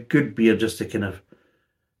would be a good beer just to kind of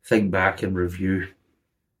think back and review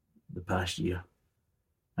the past year.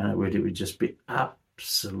 And it would just be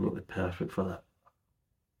absolutely perfect for that.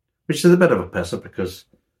 Which is a bit of a pisser because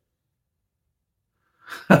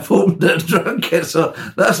I've opened it and drunk it, so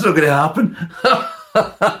that's not going to happen.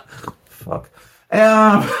 Fuck.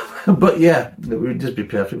 But yeah, it would just be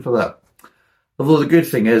perfect for that. Although the good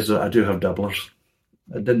thing is that I do have doublers.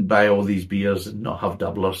 I didn't buy all these beers and not have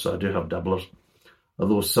doublers, so I do have doublers.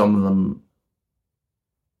 Although some of them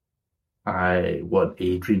I want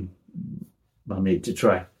Adrian, my mate, to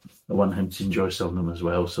try. I want him to enjoy some of them as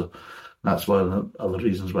well, so that's one of the other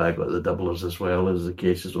reasons why I got the doublers as well, as the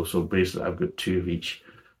case is also basically I've got 2 of each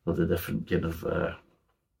of the different kind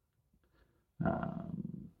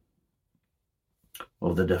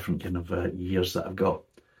of years that I've got.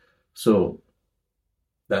 So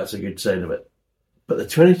that's a good sign of it. But the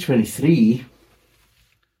 2023,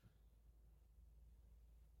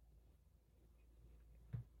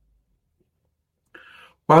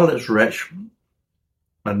 while it's rich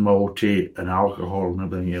and malty and alcohol and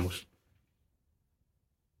everything else,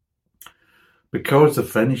 because the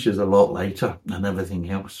finish is a lot lighter than everything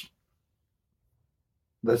else,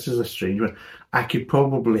 this is a strange one. I could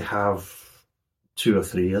probably have 2 or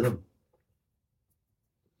 3 of them.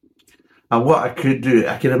 And what I could do,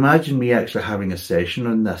 I could imagine me actually having a session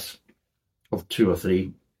on this of 2 or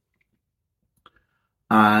 3.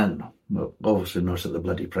 And, well, obviously not at the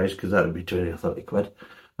bloody price, because that would be 20 or 30 quid.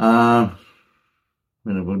 If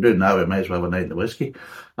we're doing that, we might as well have a night in the whiskey.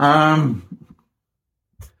 But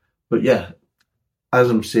yeah, as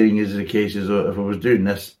I'm saying, is the case is if I was doing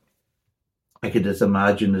this, I could just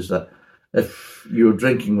imagine is that if you were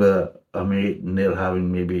drinking with a mate and they're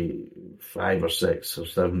having maybe 5 or 6 or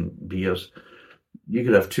 7 beers, you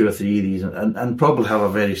could have 2 or 3 of these and probably have a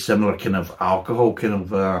very similar kind of alcohol kind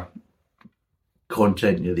of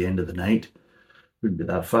content near the end of the night. Wouldn't be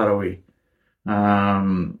that far away.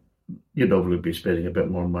 You'd obviously be spending a bit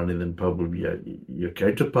more money than probably your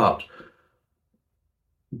counterpart.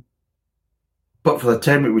 But for the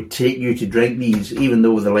time it would take you to drink these, even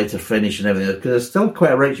though with the lighter finish and everything, because it's still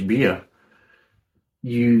quite a rich beer,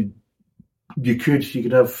 you could sit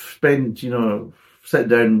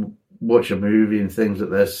down, watch a movie and things like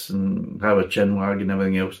this and have a chin wag and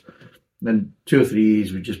everything else. Then 2 or 3 of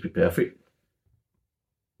these would just be perfect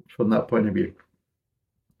from that point of view.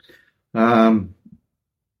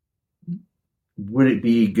 Would it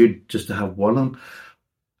be good just to have one of them?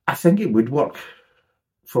 I think it would work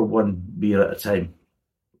for one beer at a time.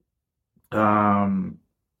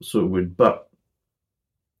 So it would, but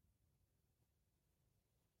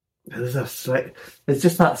it's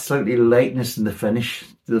just that slightly lightness in the finish.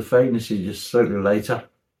 The fineness is just slightly lighter.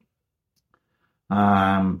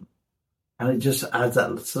 And it just adds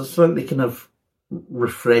that slightly kind of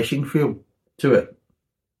refreshing feel to it,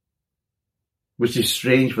 which is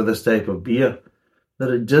strange for this type of beer, that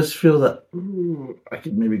it does feel that I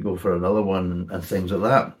could maybe go for another one and things like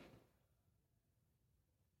that.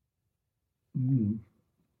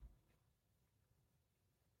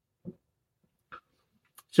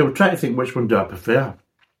 So we're trying to think which one do I prefer.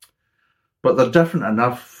 But they're different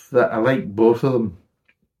enough that I like both of them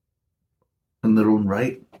in their own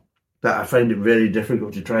right, that I find it very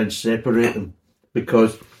difficult to try and separate them.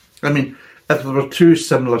 Because, if there were 2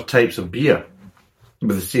 similar types of beer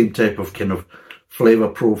with the same type of kind of flavour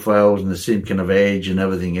profiles and the same kind of edge and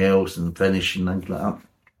everything else and finish and things like that,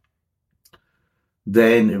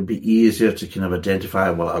 then it would be easier to kind of identify,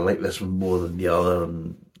 well, I like this one more than the other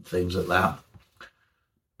and things like that.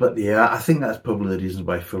 But yeah, I think that's probably the reason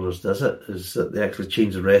why Fuller's does it, is that they actually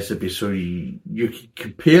change the recipe so you can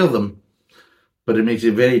compare them, but it makes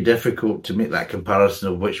it very difficult to make that comparison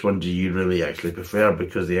of which one do you really actually prefer,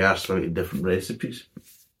 because they are slightly different recipes.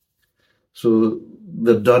 So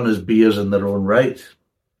they're done as beers in their own right,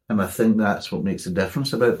 and I think that's what makes the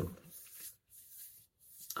difference about them.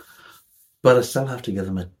 But I still have to give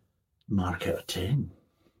them a mark out of 10.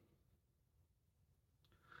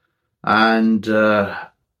 And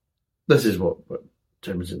this is what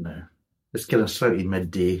time is it now? It's kind of slightly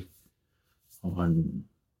midday on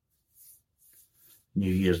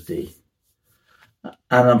New Year's Day. And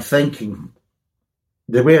I'm thinking,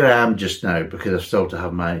 the way I am just now, because I still have to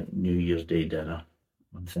have my New Year's Day dinner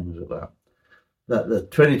and things like that the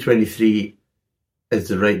 2023 is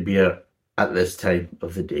the right beer at this time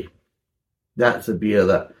of the day. That's a beer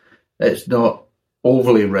that it's not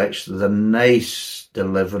overly rich. There's a nice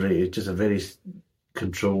delivery. It's just a very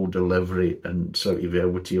controlled delivery and slightly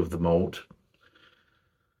velvety of the malt.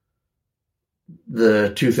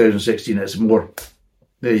 The 2016, it's more,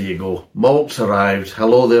 there you go, malt's arrived,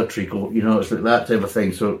 hello there treacle, it's like that type of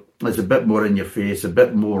thing. So it's a bit more in your face, a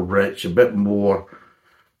bit more rich, a bit more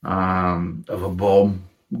of a bomb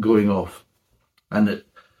going off. And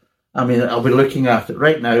I'll be looking at it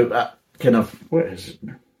right now at kind of, what is it?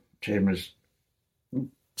 Chambers,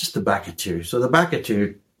 just the back of 2. So the back of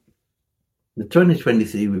 2, the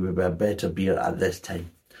 2023 would be a better beer at this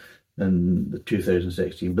time than the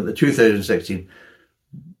 2016, but the 2016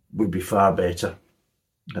 would be far better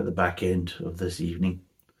at the back end of this evening.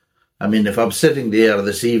 If I'm sitting there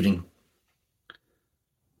this evening,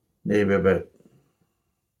 maybe about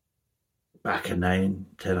back at 9,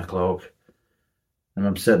 10 o'clock, and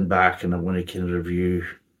I'm sitting back and I want to kind of review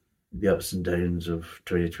the ups and downs of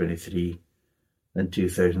 2023, then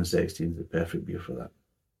 2016 is the perfect beer for that.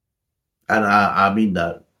 And I mean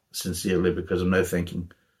that sincerely, because I'm now thinking,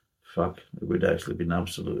 fuck, it would actually been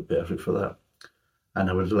absolutely perfect for that. And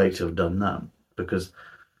I would like to have done that, because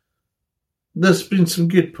there's been some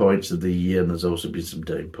good points of the year and there's also been some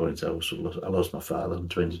down points. I lost my father in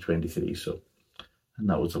 2023, and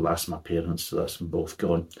that was the last of my parents, so that's them both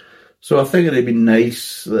gone. So I think it'd be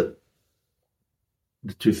nice that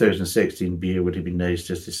the 2016 beer would have been nice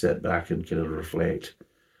just to sit back and kind of reflect.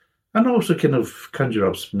 And also kind of conjure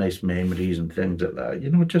up some nice memories and things like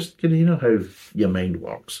that. Just kind of, how your mind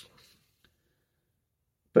works.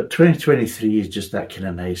 But 2023 is just that kind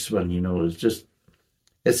of nice one,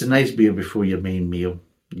 it's a nice beer before your main meal,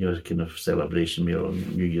 kind of celebration meal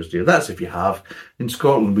on New Year's Day. That's if you have. In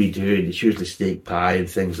Scotland we do, and it's usually steak pie and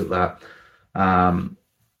things like that.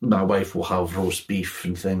 My wife will have roast beef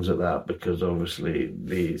and things like that, because obviously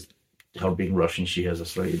her being Russian, she has a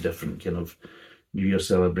slightly different kind of New Year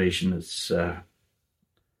celebration. It's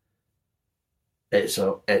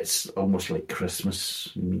almost like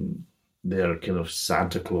Christmas. They're kind of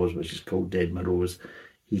Santa Claus, which is called Dead Moroz.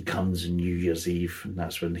 He comes on New Year's Eve, and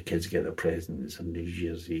that's when the kids get their presents on New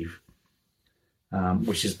Year's Eve,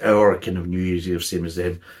 which is our kind of New Year's Eve, same as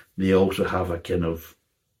them. They also have a kind of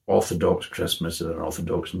Orthodox Christmas and an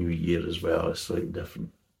Orthodox New Year as well. It's slightly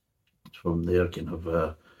different from their kind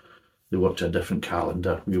of, they work to a different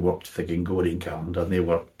calendar. We work to the Gregorian calendar, and they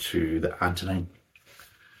work to the Antonine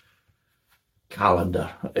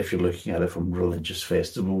calendar, if you're looking at it from religious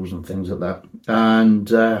festivals and things like that. And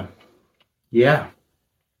yeah,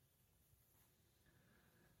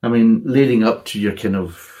 leading up to your kind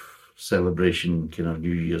of celebration, kind of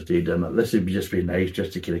New Year's Day dinner, this would just be nice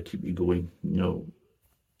just to kind of keep you going,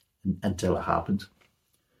 until it happens.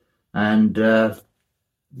 And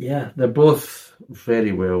yeah, they're both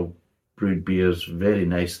very well brewed beers, very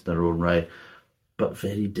nice in their own right, but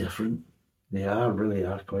very different. They really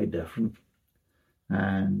are quite different.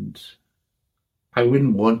 And I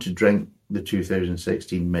wouldn't want to drink the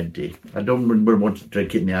 2016 midday. I don't want to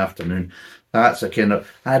drink it in the afternoon. That's a kind of,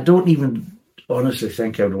 I don't even honestly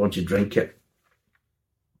think I would want to drink it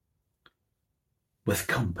with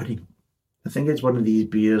company. I think it's one of these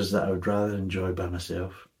beers that I would rather enjoy by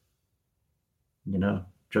myself.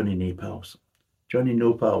 Johnny Napals. Johnny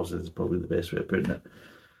No Pals is probably the best way of putting it.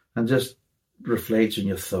 And just reflects on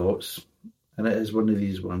your thoughts. And it is one of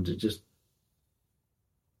these ones that just,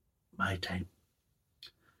 my time.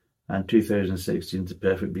 And 2016 is the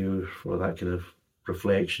perfect beer for that kind of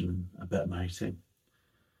reflection, a bit of my time.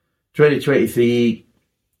 2023,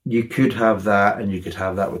 you could have that, and you could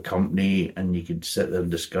have that with company, and you could sit there and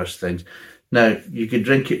discuss things. Now, you could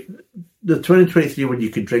drink it, the 2023 one you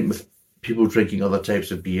could drink with people drinking other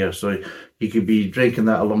types of beer. So you could be drinking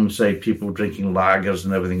that alongside people drinking lagers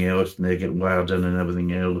and everything else, and they get wired in and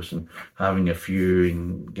everything else, and having a few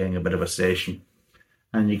and getting a bit of a session.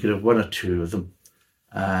 And you could have one or two of them,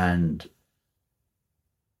 and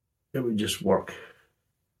it would just work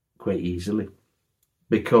quite easily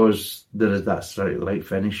because there is that slightly light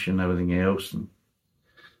finish and everything else, and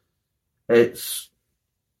it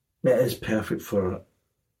is perfect for a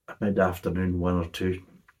mid-afternoon one or two.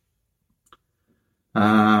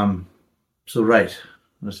 So right,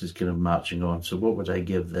 this is kind of marching on. So what would I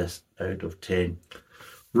give this out of 10?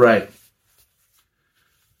 Right.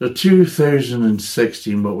 The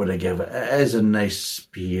 2016, what would I give it? It is a nice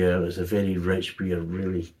beer. It's a very rich beer,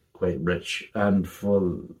 really quite rich. And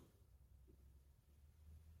for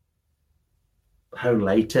how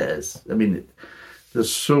light it is, I mean,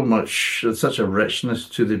 there's such a richness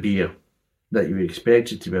to the beer that you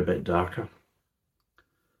expect it to be a bit darker.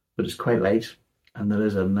 But it's quite light, and there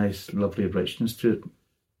is a nice, lovely richness to it.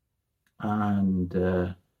 And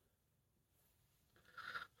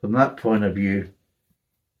from that point of view,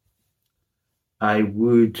 I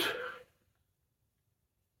would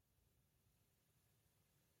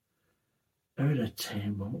out of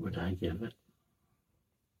 10, what would I give it?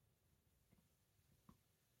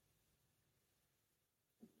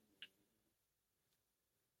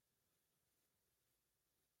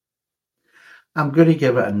 I'm going to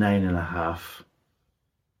give it a 9.5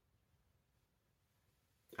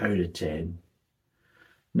 out of 10.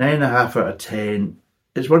 9.5 out of 10.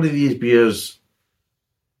 It's one of these beers,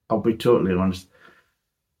 I'll be totally honest,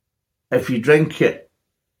 if you drink it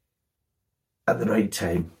at the right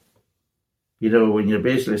time, you know, when you're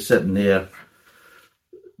basically sitting there,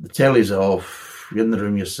 the telly's off, you're in the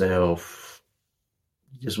room yourself,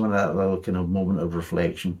 you just want that little kind of moment of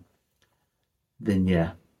reflection, then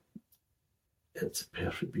yeah, it's a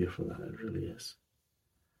perfect beer for that, it really is.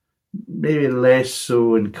 Maybe less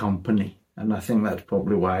so in company, and I think that's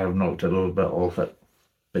probably why I've knocked a little bit off it.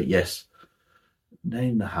 But yes,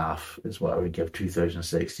 9.5 is what I would give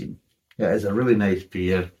 2016. Yeah, it's a really nice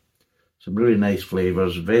beer, some really nice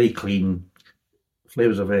flavours, very clean,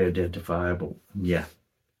 flavours are very identifiable, yeah.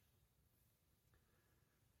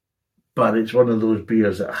 But it's one of those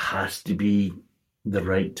beers that has to be the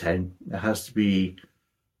right time. It has to be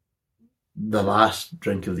the last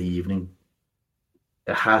drink of the evening.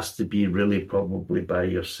 It has to be really probably by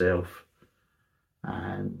yourself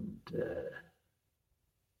and,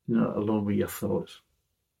 alone with your thoughts.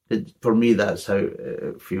 For me, that's how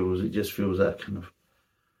it feels. It just feels that kind of,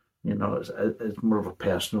 it's more of a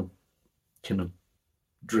personal kind of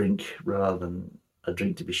drink rather than a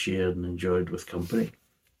drink to be shared and enjoyed with company.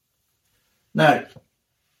 Now,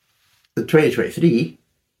 the 2023,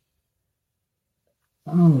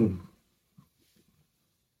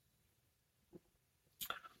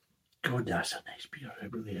 God, that's a nice beer.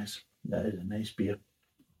 It really is. That is a nice beer.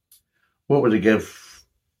 What would I give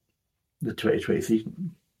the 2023?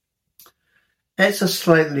 It's a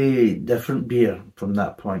slightly different beer from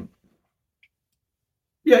that point.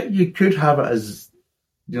 Yeah, you could have it as,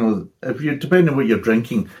 depending on what you're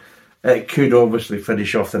drinking, it could obviously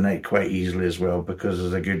finish off the night quite easily as well because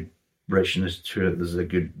there's a good richness to it, there's a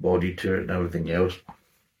good body to it and everything else.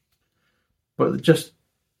 But just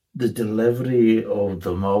the delivery of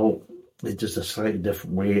the malt is just a slightly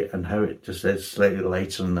different way, and how it just is slightly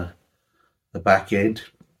lighter on the back end.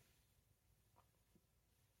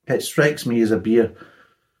 It strikes me as a beer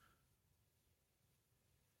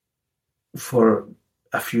for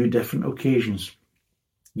a few different occasions.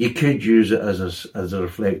 You could use it as a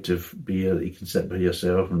reflective beer that you can sit by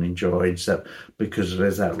yourself and enjoy and sip because there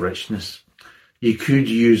is that richness. You could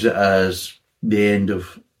use it as the end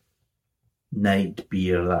of night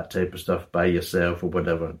beer, that type of stuff, by yourself or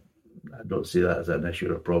whatever. I don't see that as an issue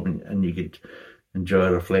or a problem, and you could enjoy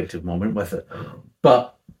a reflective moment with it.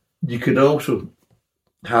 But you could also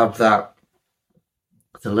have that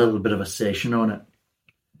with a little bit of a session on it,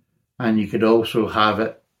 and you could also have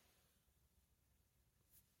it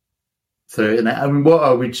throughout the night. I mean, what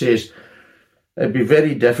I would say is it'd be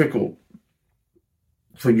very difficult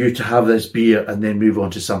for you to have this beer and then move on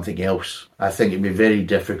to something else. I think it'd be very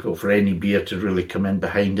difficult for any beer to really come in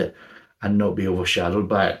behind it and not be overshadowed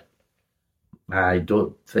by it. I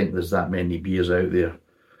don't think there's that many beers out there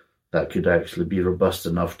that could actually be robust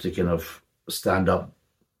enough to kind of stand up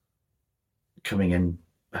coming in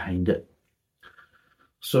behind it.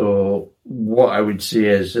 So what I would say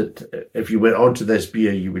is that if you went on to this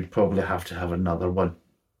beer, you would probably have to have another one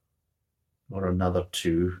or another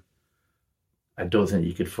two. I don't think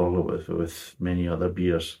you could follow it with many other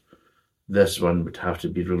beers. This one would have to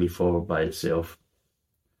be really followed by itself.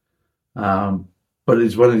 But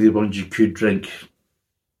it's one of the ones you could drink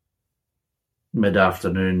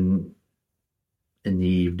mid-afternoon, in the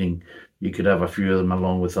evening. You could have a few of them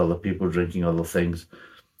along with other people drinking other things.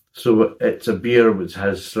 So it's a beer which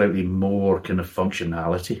has slightly more kind of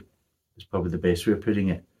functionality. It's probably the best way of putting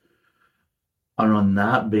it. And on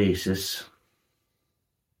that basis,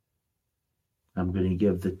 I'm going to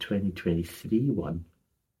give the 2023 one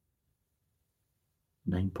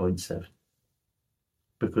 9.7,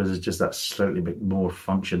 because it's just that slightly bit more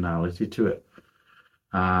functionality to it.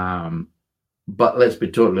 But let's be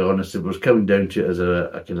totally honest, if it was coming down to it as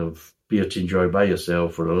a kind of beer to enjoy by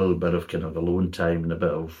yourself for a little bit of kind of alone time and a bit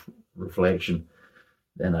of reflection,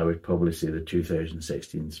 then I would probably say the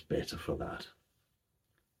 2016 is better for that.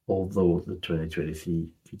 Although the 2023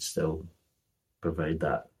 could still provide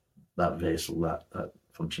that vessel, that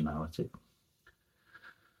functionality.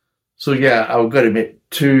 So yeah, I've got to admit,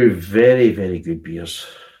 two very, very good beers.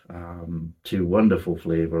 Two wonderful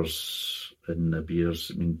flavours in the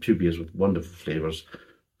beers. I mean, two beers with wonderful flavours,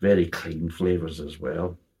 very clean flavours as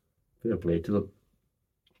well. Fair play to them.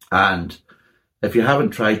 And if you haven't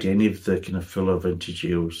tried any of the kind of fuller vintage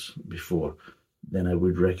ales before, then I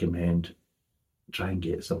would recommend try and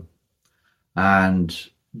get some. And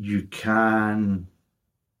you can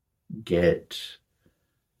get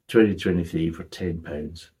 2023 for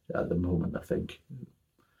 £10 at the moment, I think.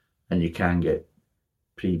 And you can get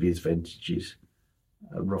previous vintages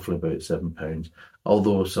roughly about £7.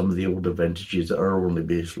 Although some of the older vintages are only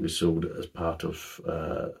basically sold as part of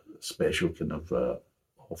special kind of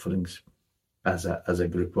offerings, as a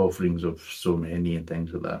group offerings of so many and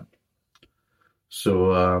things like that.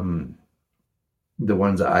 So the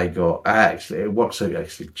ones that I got, it works out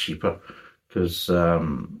actually cheaper, because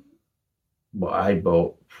what I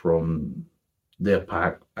bought from their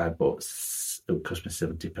pack, it would cost me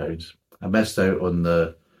 £70. I missed out on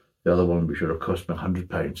the other one, which would have cost me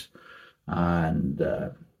 £100. And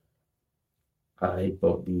I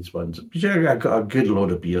bought these ones. I got a good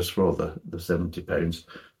load of beers for the £70.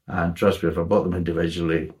 And trust me, if I bought them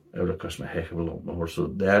individually, it would have cost me a heck of a lot more. So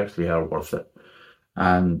they actually are worth it.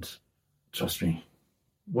 And trust me,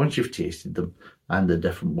 once you've tasted them and the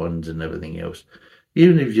different ones and everything else,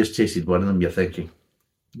 even if you just tasted one of them, you're thinking,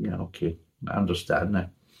 yeah, okay, I understand now.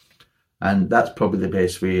 And that's probably the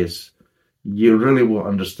best way, is you really won't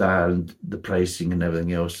understand the pricing and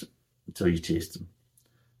everything else until you taste them.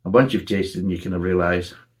 And once you've tasted them, you kind of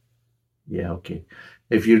realise, yeah, okay.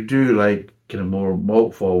 If you do like kind of more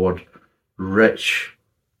malt forward, rich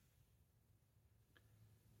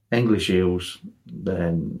English ales,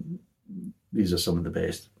 then these are some of the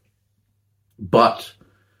best. But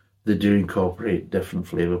they do incorporate different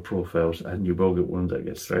flavour profiles, and you will get ones that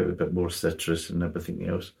get slightly a bit more citrus and everything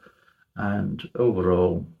else. And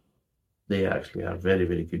overall, they actually are very,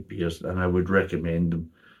 very good beers, and I would recommend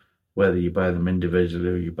them, whether you buy them individually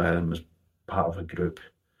or you buy them as part of a group.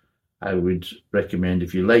 I would recommend,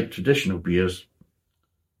 if you like traditional beers,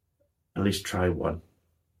 at least try one.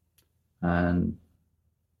 And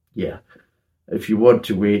yeah, if you want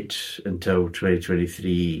to wait until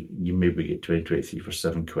 2023, you maybe get 2023 for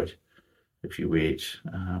 £7 if you wait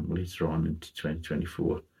later on into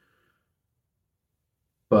 2024.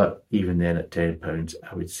 But even then, at £10,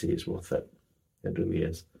 I would say it's worth it. It really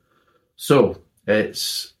is. So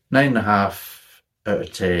it's 9.5 out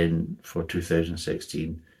of 10 for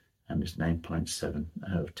 2016, and it's 9.7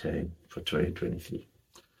 out of 10 for 2023.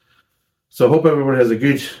 So I hope everyone has a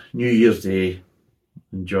good New Year's Day.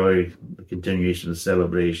 Enjoy the continuation of the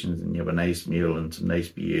celebrations, and you have a nice meal and some nice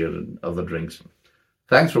beer and other drinks.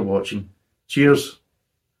 Thanks for watching. Cheers.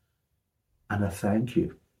 And a thank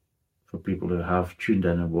you for people who have tuned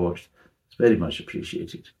in and watched. It's very much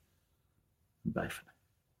appreciated. Bye for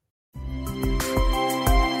now.